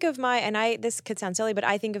 I think of this could sound silly, but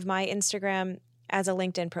I think of my Instagram as a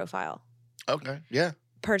LinkedIn profile. Okay. Yeah.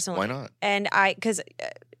 Personally, why not? And because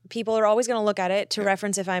people are always going to look at it to Yeah.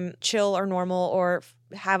 reference if I'm chill or normal or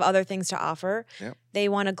have other things to offer. Yeah. They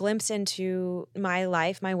want a glimpse into my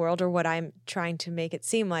life, my world, or what I'm trying to make it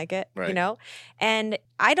seem like it, you Right. know? And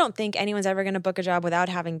I don't think anyone's ever going to book a job without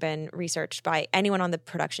having been researched by anyone on the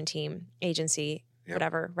production team, agency, Yep.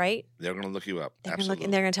 whatever, right? They're going to look you up. They're gonna Absolutely. look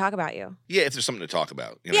and they're going to talk about you. Yeah, if there's something to talk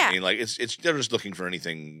about. You know what Yeah. I mean? Like, it's they're just looking for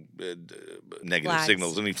anything negative Flags.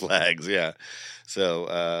 signals, any flags. Yeah. So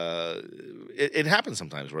it happens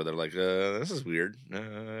sometimes where they're like, this is weird. I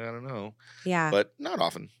don't know. Yeah, But not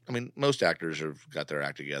often. I mean, most actors have got their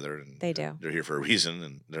act together and they do. they're here for a reason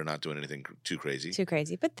and they're not doing anything too crazy. Too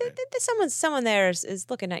crazy. But Right. someone there is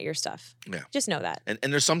looking at your stuff. Yeah. Just know that.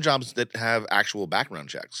 And there's some jobs that have actual background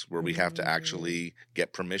checks where we have to Mm. actually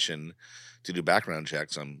get permission to do background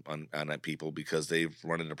checks on people because they've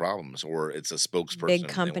run into problems or it's a spokesperson. Big They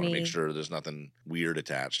want company. to make sure there's nothing weird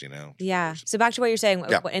attached, you know? Yeah. So back to what you're saying.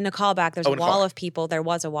 Yeah. In a callback, there's Oh, a in a wall callback. of people. There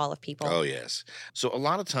was a wall of people. Oh, yes. So a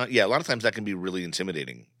lot of times that can be really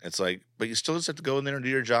intimidating. It's like, but you still just have to go in there and do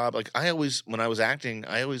your job. Like when I was acting,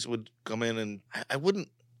 I always would come in and I wouldn't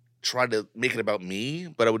try to make it about me,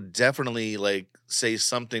 but I would definitely like say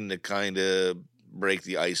something to kind of break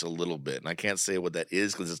the ice a little bit. And I can't say what that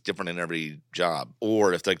is because it's different in every job.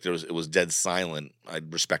 Or if like it was dead silent,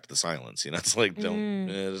 I'd respect the silence. You know, it's like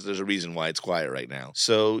there's a reason why it's quiet right now.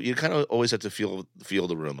 So you kind of always have to feel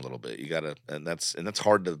the room a little bit. You gotta, and that's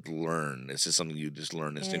hard to learn. It's just something you just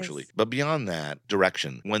learn instinctually. But beyond that,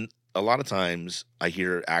 direction. When a lot of times I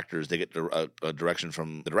hear actors, they get a direction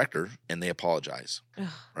from the director and they apologize. Ugh.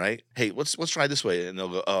 Right? Hey, let's try this way, and they'll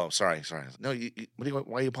go, "Oh, sorry." No,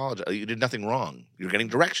 why you apologize? You did nothing wrong. You're getting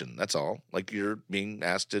direction. That's all. Like you're being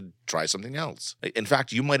asked to try something else. In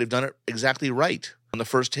fact, you might have done it exactly right on the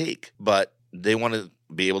first take, but they want to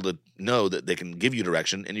be able to know that they can give you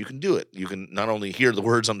direction and you can do it. You can not only hear the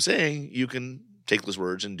words I'm saying, you can take those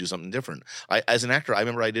words and do something different. As an actor, I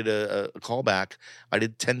remember I did a callback. I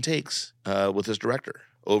did 10 takes with this director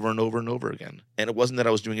over and over and over again. And it wasn't that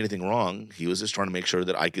I was doing anything wrong. He was just trying to make sure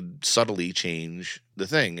that I could subtly change the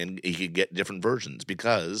thing and he could get different versions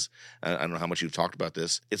because, I don't know how much you've talked about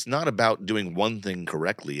this, it's not about doing one thing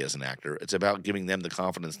correctly as an actor. It's about giving them the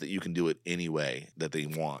confidence that you can do it any way that they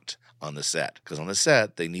want on the set. Because on the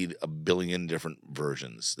set, they need a billion different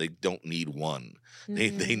versions. They don't need one.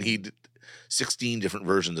 They need 16 different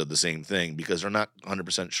versions of the same thing because they're not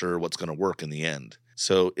 100% sure what's going to work in the end.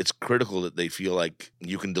 So it's critical that they feel like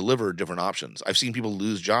you can deliver different options. I've seen people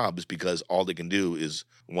lose jobs because all they can do is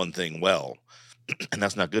one thing well, and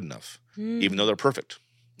that's not good enough, even though they're perfect.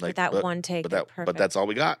 Like that one take. But that's all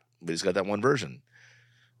we got. We just got that one version.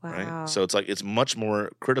 Wow. Right? So it's like it's much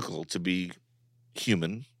more critical to be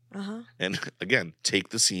human. And again, take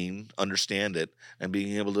the scene, understand it, and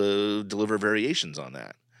being able to deliver variations on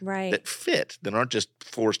that. Right. That fit, that aren't just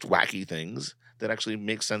forced wacky things that actually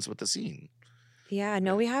make sense with the scene. Yeah,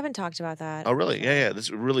 no, we haven't talked about that. Oh, really? Yeah. This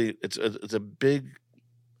really, it's a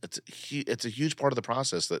huge part of the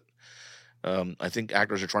process that I think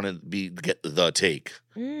actors are trying to get the take.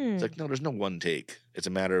 It's like, no, there's no one take. It's a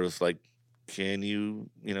matter of like, can you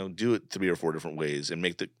do it 3 or 4 different ways and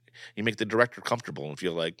make the director comfortable and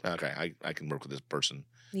feel like, okay, I can work with this person.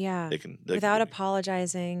 Yeah. They can without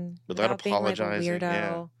apologizing. Without being like a apologizing.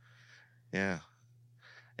 weirdo. Yeah.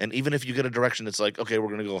 And even if you get a direction that's like, okay, we're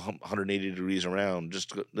going to go 180 degrees around,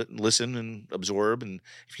 just listen and absorb. And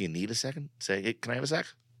if you need a second, say, hey, can I have a sec?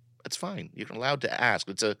 That's fine. You're allowed to ask.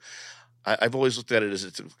 I've always looked at it as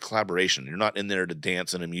it's a collaboration. You're not in there to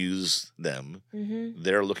dance and amuse them. Mm-hmm.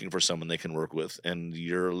 They're looking for someone they can work with, and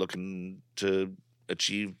you're looking to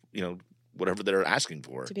achieve, whatever they're asking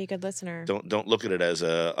for. To be a good listener. Don't look at it as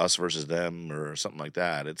a us versus them or something like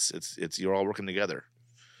that. It's you're all working together.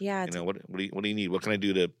 Yeah. What do you need? What can I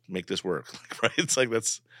do to make this work? Right? It's like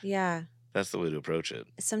that's the way to approach it.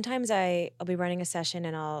 Sometimes I'll be running a session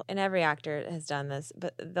and every actor has done this,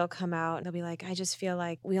 but they'll come out and they'll be like, I just feel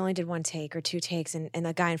like we only did 1 take or 2 takes and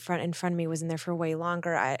the guy in front of me was in there for way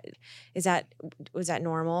longer. Was that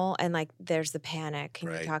normal? And like there's the panic.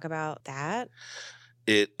 Can you talk about that?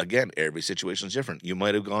 Again, every situation is different. You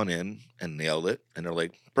might have gone in and nailed it, and they're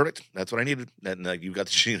like, "Perfect, that's what I needed." And like, you got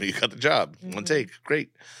the job, 1 take, great.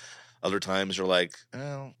 Other times they're like,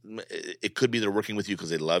 "Oh, it could be they're working with you because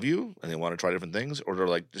they love you and they want to try different things, or they're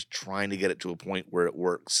like just trying to get it to a point where it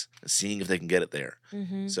works, seeing if they can get it there."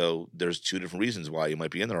 Mm-hmm. So there's 2 different reasons why you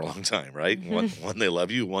might be in there a long time, right? One they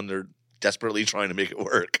love you, one they're desperately trying to make it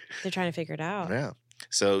work. They're trying to figure it out. Yeah.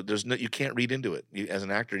 So you can't read into it. As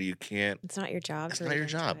an actor, you can't. It's not your job. It's to not read your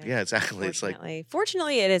into job. it, Yeah, exactly. It's like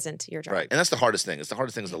fortunately, it isn't your job. right, and that's the hardest thing. It's the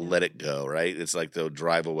hardest thing is to Yeah. let it go. Right. It's like they'll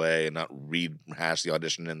drive away and not rehash the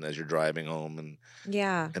audition and as you're driving home,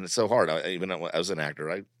 Yeah. and it's so hard. Even as an actor,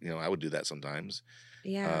 I would do that sometimes.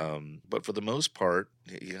 Yeah. But for the most part,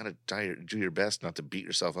 you gotta do your best not to beat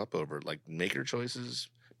yourself up over it. Like make your choices,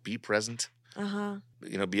 be present.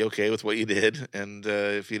 Be okay with what you did, and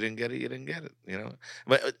if you didn't get it, you didn't get it.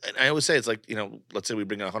 But I always say it's like let's say we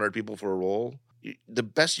bring 100 people for a role. The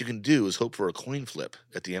best you can do is hope for a coin flip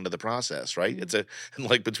at the end of the process, right? Mm-hmm. It's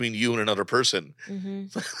like between you and another person. Mm-hmm.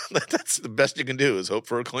 That's the best you can do is hope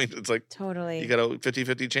for a coin. It's like totally you got a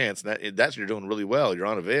 50-50 chance. That's you're doing really well. You're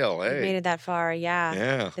on a veil. Hey, you made it that far.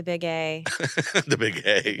 Yeah. The big A. The big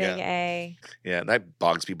A. Big A. Yeah, and that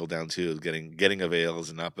bogs people down too. Getting a veils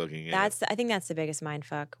and not booking it. I think that's the biggest mind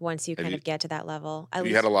fuck once you kind of get to that level. Have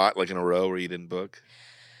you had a lot like in a row where you didn't book?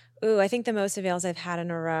 Ooh, I think the most avails I've had in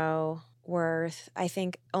a row were I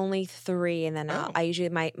think only 3, and then I usually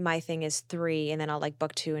my thing is 3, and then I'll like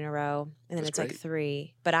book 2 in a row, and then it's like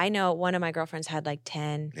 3. But I know one of my girlfriends had like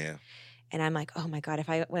 10. Yeah. And I'm like, oh my God, if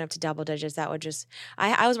I went up to double digits, that would just.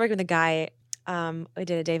 I was working with a guy. I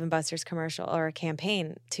did a Dave and Buster's commercial or a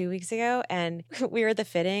campaign 2 weeks ago, and we were at the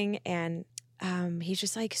fitting, and he's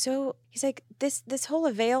just like, so he's like, this whole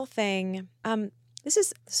avail thing. This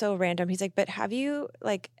is so random. He's like, but have you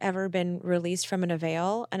like ever been released from an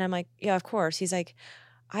avail? And I'm like, yeah, of course. He's like,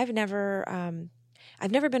 I've never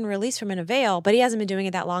been released from an avail, but he hasn't been doing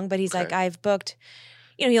it that long. But he's like, I've booked,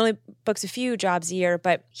 he only books a few jobs a year,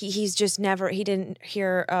 but he's just never, he didn't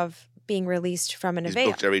hear of being released from an avail.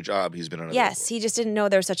 He's booked every job he's been on. Yes, he just didn't know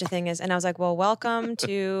there was such a thing as, and I was like, well, welcome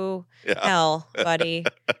to hell, buddy.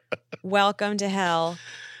 Welcome to hell.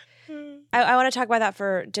 I want to talk about that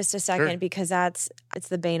for just a second because it's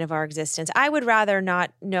the bane of our existence. I would rather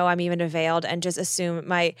not know I'm even availed and just assume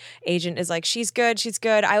my agent is like, she's good.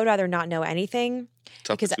 I would rather not know anything.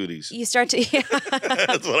 Tough because cooties. You start to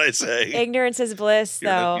That's what I say. Ignorance is bliss,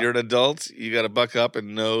 though. You're an adult. You got to buck up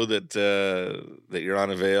and know that that you're on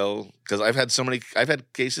avail. Because I've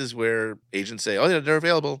had cases where agents say, "Oh, yeah, they're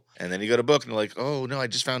available," and then you go to book and they're like, "Oh no, I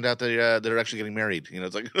just found out that they're actually getting married."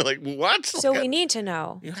 It's like what? So we need to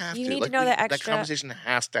know. You have you to. need to know that extra. That conversation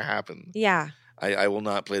has to happen. Yeah. I will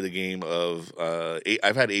not play the game of.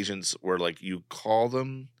 I've had agents where like you call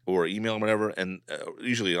them or email them, whatever, and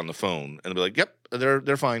usually on the phone, and they'll be like, "Yep,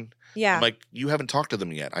 they're fine." Yeah. I'm like, you haven't talked to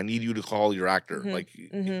them yet. I need you to call your actor. Mm-hmm. Like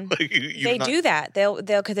they do that. They'll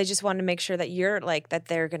because they just want to make sure that you're like that.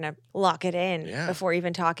 They're gonna lock it in before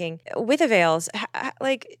even talking with avails.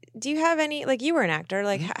 Like, do you have any? Like, you were an actor.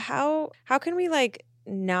 Like, how can we like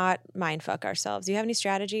not mind fuck ourselves? Do you have any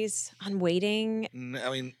strategies on waiting? I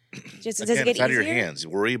mean, just again, does it get it's out of your easier? hands.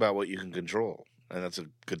 Worry about what you can control. And that's a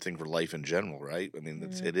good thing for life in general, right? I mean,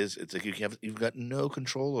 it's like you've got no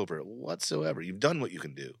control over it whatsoever. You've done what you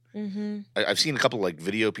can do. Mm-hmm. I've seen a couple like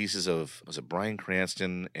video pieces of, was it Bryan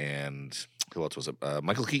Cranston and who else was it?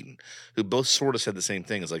 Michael Keaton, who both sort of said the same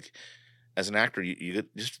thing. It's like, as an actor, you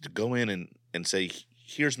just to go in and say,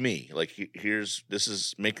 here's me. Like, you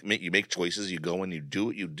make choices. You go in, you do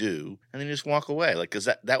what you do, and then you just walk away. Like, because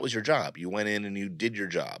that was your job. You went in and you did your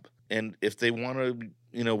job. And if they want to,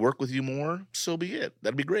 work with you more, so be it.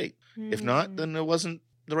 That'd be great. If not, then it wasn't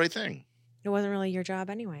the right thing. It wasn't really your job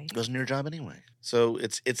anyway. It wasn't your job anyway. So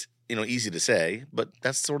it's easy to say, but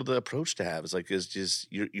that's sort of the approach to have. It's just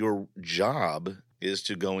your job is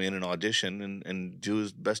to go in and audition and do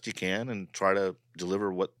as best you can and try to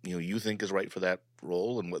deliver what you think is right for that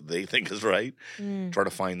role and what they think is right. Try to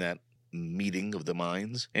find that meeting of the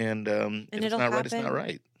minds, and if it's not right, it's not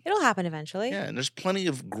right. It'll happen eventually. Yeah, and there's plenty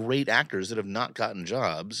of great actors that have not gotten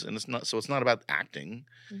jobs, and it's not about acting.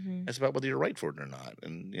 Mm-hmm. It's about whether you're right for it or not.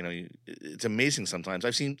 And it's amazing sometimes.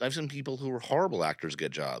 I've seen people who were horrible actors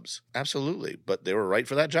get jobs, absolutely, but they were right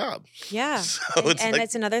for that job. Yeah, so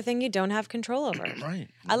it's another thing you don't have control over. Right.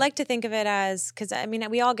 I like to think of it as, because I mean,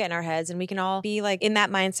 we all get in our heads, and we can all be like in that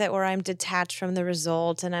mindset where I'm detached from the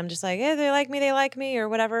result, and I'm just like, they like me, or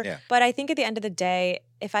whatever. Yeah. But I think at the end of the day,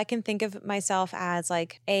 if I can think of myself as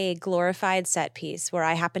like a glorified set piece where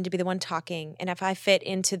I happen to be the one talking, and if I fit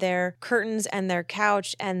into their curtains and their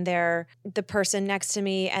couch and the person next to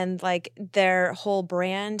me and like their whole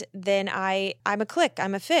brand, then I'm a click.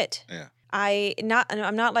 I'm a fit. Yeah. I'm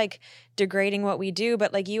not like degrading what we do,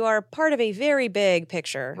 but like you are part of a very big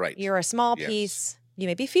picture. Right. You're a small piece. You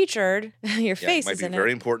may be featured. Your face is in it. It might be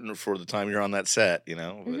very important for the time you're on that set,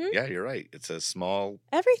 But yeah, you're right. It's a small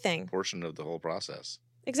everything portion of the whole process.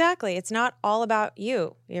 Exactly. It's not all about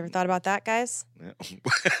you. You ever thought about that, guys?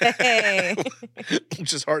 Yeah. Hey.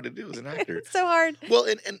 Which is hard to do as an actor. It's so hard. Well,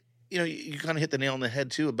 and you kind of hit the nail on the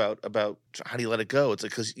head too about how do you let it go? It's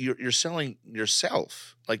like because you're selling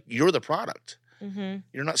yourself, like you're the product. Mm-hmm.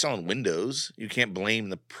 You're not selling windows. You can't blame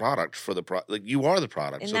the product for the product. Like you are the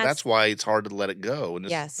product, And so that's why it's hard to let it go and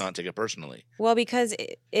just Yes. not take it personally. Well, because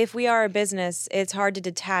if we are a business, it's hard to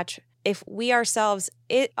detach. If we ourselves,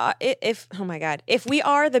 oh my God, if we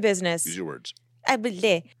are the business, Use your words.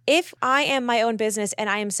 if I am my own business and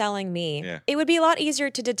I am selling me, Yeah. it would be a lot easier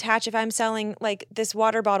to detach if I'm selling like this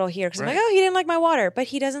water bottle here because I'm Right. like, oh, he didn't like my water, but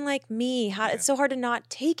he doesn't like me. It's so hard to not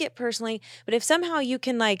take it personally. But if somehow you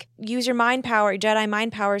can like use your mind power, Jedi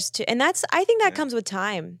mind powers and I think that comes with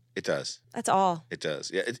time. It does. That's all. It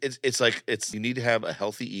does. Yeah. It's like you need to have a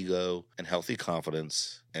healthy ego and healthy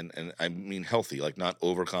confidence, and I mean healthy, like not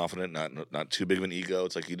overconfident, not too big of an ego.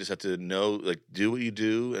 It's like you just have to know, like, do what you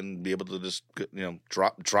do and be able to just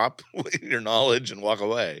drop your knowledge and walk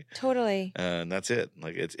away. Totally. And that's it.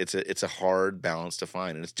 Like it's a hard balance to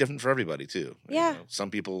find, and it's different for everybody too. Yeah.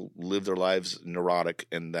 Some people live their lives neurotic,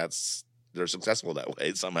 and they're successful that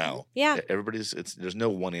way somehow. Yeah. There's no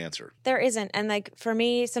one answer. There isn't. And like for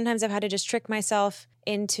me, sometimes I've had to just trick myself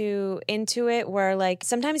into it where like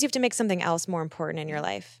sometimes you have to make something else more important in your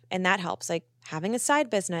life. And that helps. Like having a side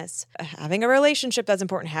business, having a relationship that's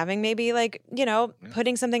important, having maybe like,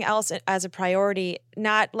 putting something else as a priority,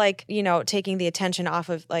 not like, taking the attention off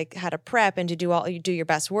of like how to prep and to do your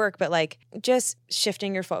best work, but like just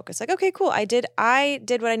shifting your focus. Like, okay, cool. I did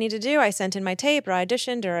what I need to do. I sent in my tape or I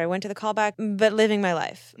auditioned or I went to the callback, but living my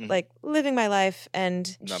life, like living my life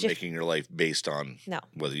and not making your life based on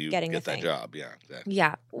whether you getting get the that thing. job. Yeah, exactly.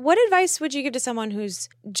 Yeah. What advice would you give to someone who's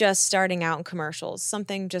just starting out in commercials?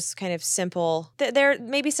 Something just kind of simple. There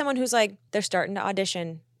maybe someone who's like they're starting to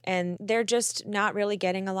audition and they're just not really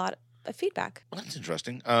getting a lot of feedback. Well, that's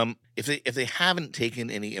interesting. If they haven't taken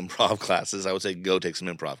any improv classes, I would say go take some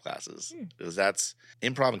improv classes because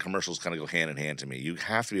improv and commercials kind of go hand in hand to me. You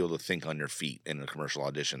have to be able to think on your feet in a commercial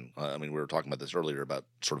audition. I mean, we were talking about this earlier about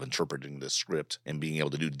sort of interpreting the script and being able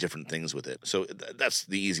to do different things with it. So that's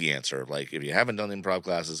the easy answer. Like if you haven't done improv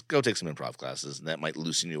classes, go take some improv classes, and that might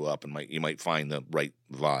loosen you up and you might find the right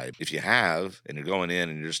vibe. If you have and you're going in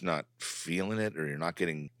and you're just not feeling it or you're not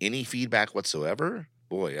getting any feedback whatsoever,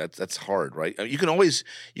 boy, that's hard, right? I mean, you can always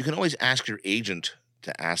ask your agent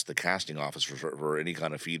to ask the casting office for any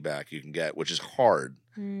kind of feedback you can get, which is hard.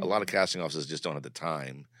 A lot of casting offices just don't have the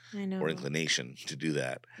time or inclination to do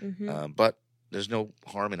that. Mm-hmm. But there's no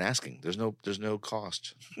harm in asking. There's no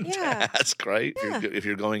cost to ask, right? Yeah. If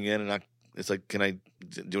you're going in and not, it's like, can I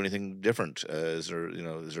do anything different? Is there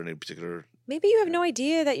any particular? Maybe you have no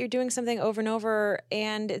idea that you're doing something over and over,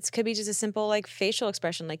 and it could be just a simple like facial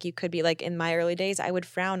expression. Like you could be like in my early days, I would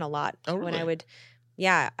frown a lot when I would,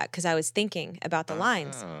 because I was thinking about the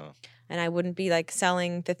lines, and I wouldn't be like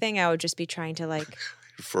selling the thing. I would just be trying to like.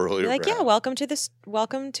 Furrow your like, brow. yeah,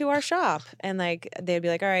 welcome to our shop. And like, they'd be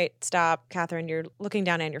like, all right, stop, Catherine, you're looking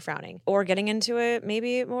down and you're frowning. Or getting into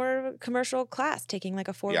maybe more commercial class, taking like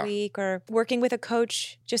a 4-week or working with a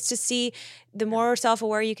coach just to see the more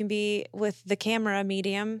self-aware you can be with the camera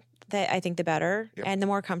medium, that I think the better. Yep. And the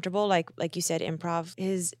more comfortable, like you said, improv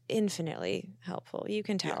is infinitely helpful. You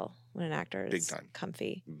can tell when an actor is Big time.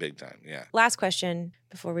 comfy. Big time, yeah. Last question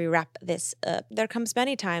before we wrap this up. There comes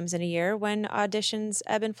many times in a year when auditions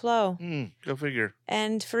ebb and flow. Go figure.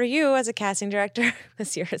 And for you as a casting director,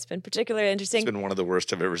 this year has been particularly interesting. It's been one of the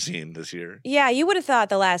worst I've ever seen this year. Yeah, you would have thought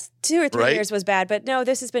the last 2 or 3 Right? years was bad, but no,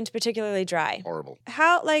 this has been particularly dry. Horrible.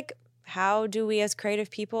 How do we as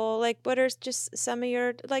creative people, like, what are just some of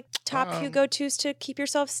your, like, top few go-tos to keep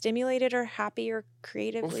yourself stimulated or happy or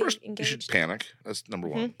creatively Well, first, engaged? you should panic. That's number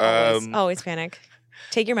one. Always panic.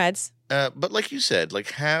 Take your meds. But like you said,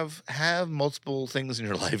 like have multiple things in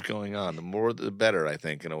your life going on. The more, the better, I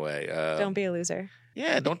think, in a way. Don't be a loser.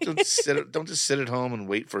 Yeah, don't just sit at home and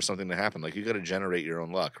wait for something to happen. Like you got to generate your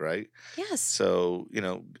own luck, right? Yes. So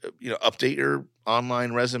update your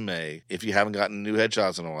online resume. If you haven't gotten new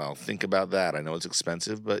headshots in a while, think about that. I know it's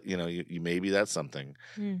expensive, but you maybe that's something.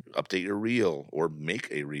 Update your reel or make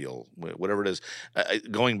a reel, whatever it is.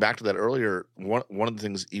 Going back to that earlier, one of the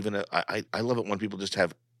things, even I love it when people just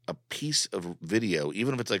have a piece of video,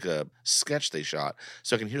 even if it's like a sketch they shot,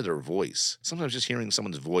 so I can hear their voice. Sometimes just hearing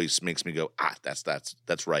someone's voice makes me go,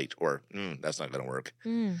 that's right, or that's not going to work.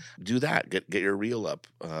 Do that. Get your reel up,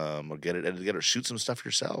 or get it edited together. Shoot some stuff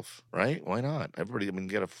yourself, right? Why not? Everybody,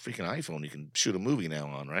 get a freaking iPhone. You can shoot a movie now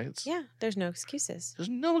on, right? There's no excuses. There's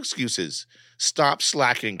no excuses. Stop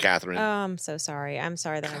slacking, Catherine. Oh, I'm so sorry. I'm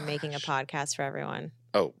sorry that I'm making a podcast for everyone.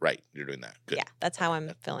 Oh, right. You're doing that. Good. Yeah, that's how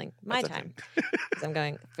I'm filling my That's a time. thing. Because I'm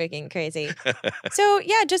going freaking crazy. So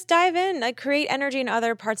yeah, just dive in, like create energy in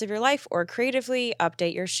other parts of your life or creatively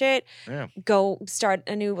update your shit. Yeah. Go start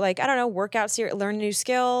a new, like, I don't know, workout series, learn a new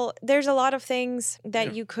skill. There's a lot of things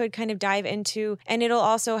that you could kind of dive into, and it'll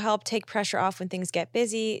also help take pressure off when things get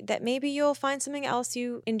busy, that maybe you'll find something else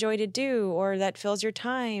you enjoy to do or that fills your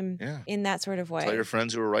time in that sort of way. Tell your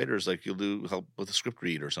friends who are writers, like you'll do help with a script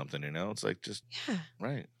read or something, It's like just,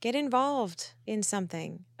 right. Get involved in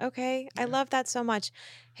something. Okay. I love that so much.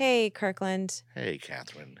 Hey, Kirkland. Hey,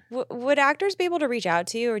 Catherine. Would actors be able to reach out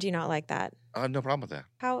to you, or do you not like that? No problem with that.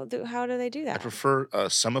 How do they do that? I prefer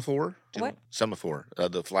semaphore. What? Semaphore.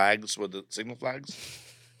 The flags with the signal flags.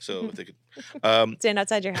 So if they could Stand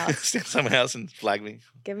outside your house. stand at someone's house and flag me.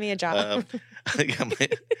 Give me a job. I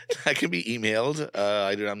can be emailed.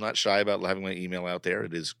 I'm not shy about having my email out there.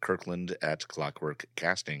 It is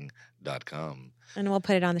kirkland@clockworkcasting.com. And we'll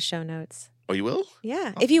put it on the show notes. Oh, you will?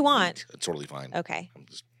 Yeah, if you want. Neat. It's totally fine. Okay. I'm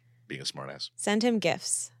just being a smartass. Send him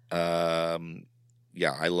gifts.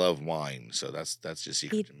 Yeah, I love wine, so that's just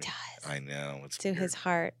secret He to me. does. I know. It's To weird. his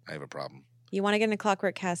heart. I have a problem. You want to get into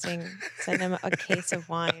clockwork casting, send him a case of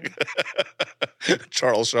wine.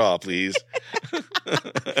 Charles Shaw, please.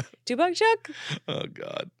 Dubug Oh,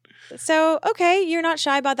 God. So, okay, you're not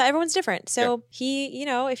shy about that. Everyone's different. So he,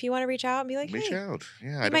 if you want to reach out and be like, Reach hey, out.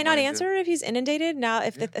 Yeah, he might not answer if he's inundated. Now,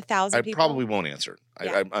 if 1,000 I people. probably won't answer.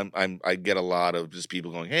 Yeah. I get a lot of just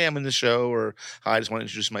people going, hey, I'm in the show, or hi, I just want to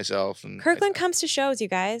introduce myself. And Kirkland comes to shows, you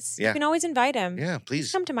guys. Yeah. You can always invite him. Yeah,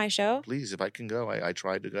 please. Come to my show. Please, if I can go, I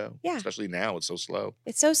tried to go. Yeah. Especially now, it's so slow.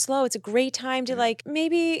 It's so slow. It's a great time to like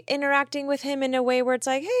maybe interacting with him in a way where it's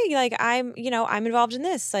like, hey, like I'm involved in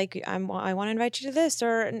this. Like I want to invite you to this,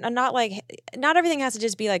 or not like not everything has to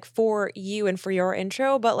just be like for you and for your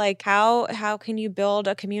intro, but like how can you build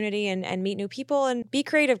a community and meet new people and be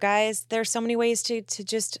creative, guys. There's so many ways to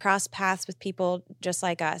just cross paths with people just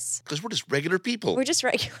like us. Because we're just regular people. We're just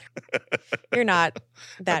regular. You're not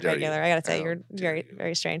that dare you. regular. I gotta say, How you're dare very, you.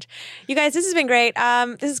 very strange. You guys, this has been great.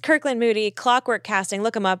 This is Kirkland Moody, Clockwork Casting.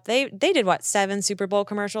 Look them up. They did what, 7 Super Bowl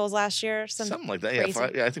commercials last year? Something like that.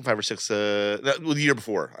 crazy. I think 5 or 6. The year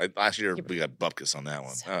before. Last year we got bupkis on that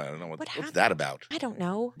one. So, I don't know what's happened? that about. I don't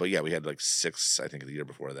know. But yeah, we had like 6, I think, the year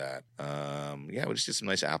before that. Yeah, we just did some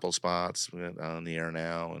nice Apple spots. We're on the air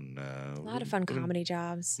now, and A lot of fun comedy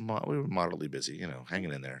jobs. We were moderately busy,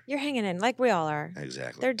 hanging in there. You're hanging in like we all are.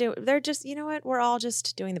 Exactly. They're just, you know what? We're all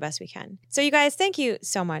just doing the best we can. So you guys, thank you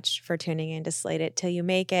so much for tuning in to Slate It Till You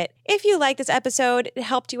Make It. If you like this episode, it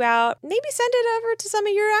helped you out, maybe send it over to some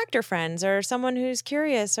of your actor friends or someone who's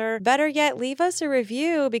curious, or better yet, leave us a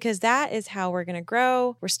review, because that is how we're going to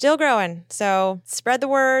grow. We're still growing. So spread the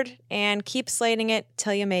word and keep slating it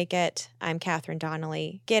till you make it. I'm Catherine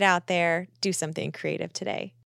Donnelly. Get out there, do something creative today.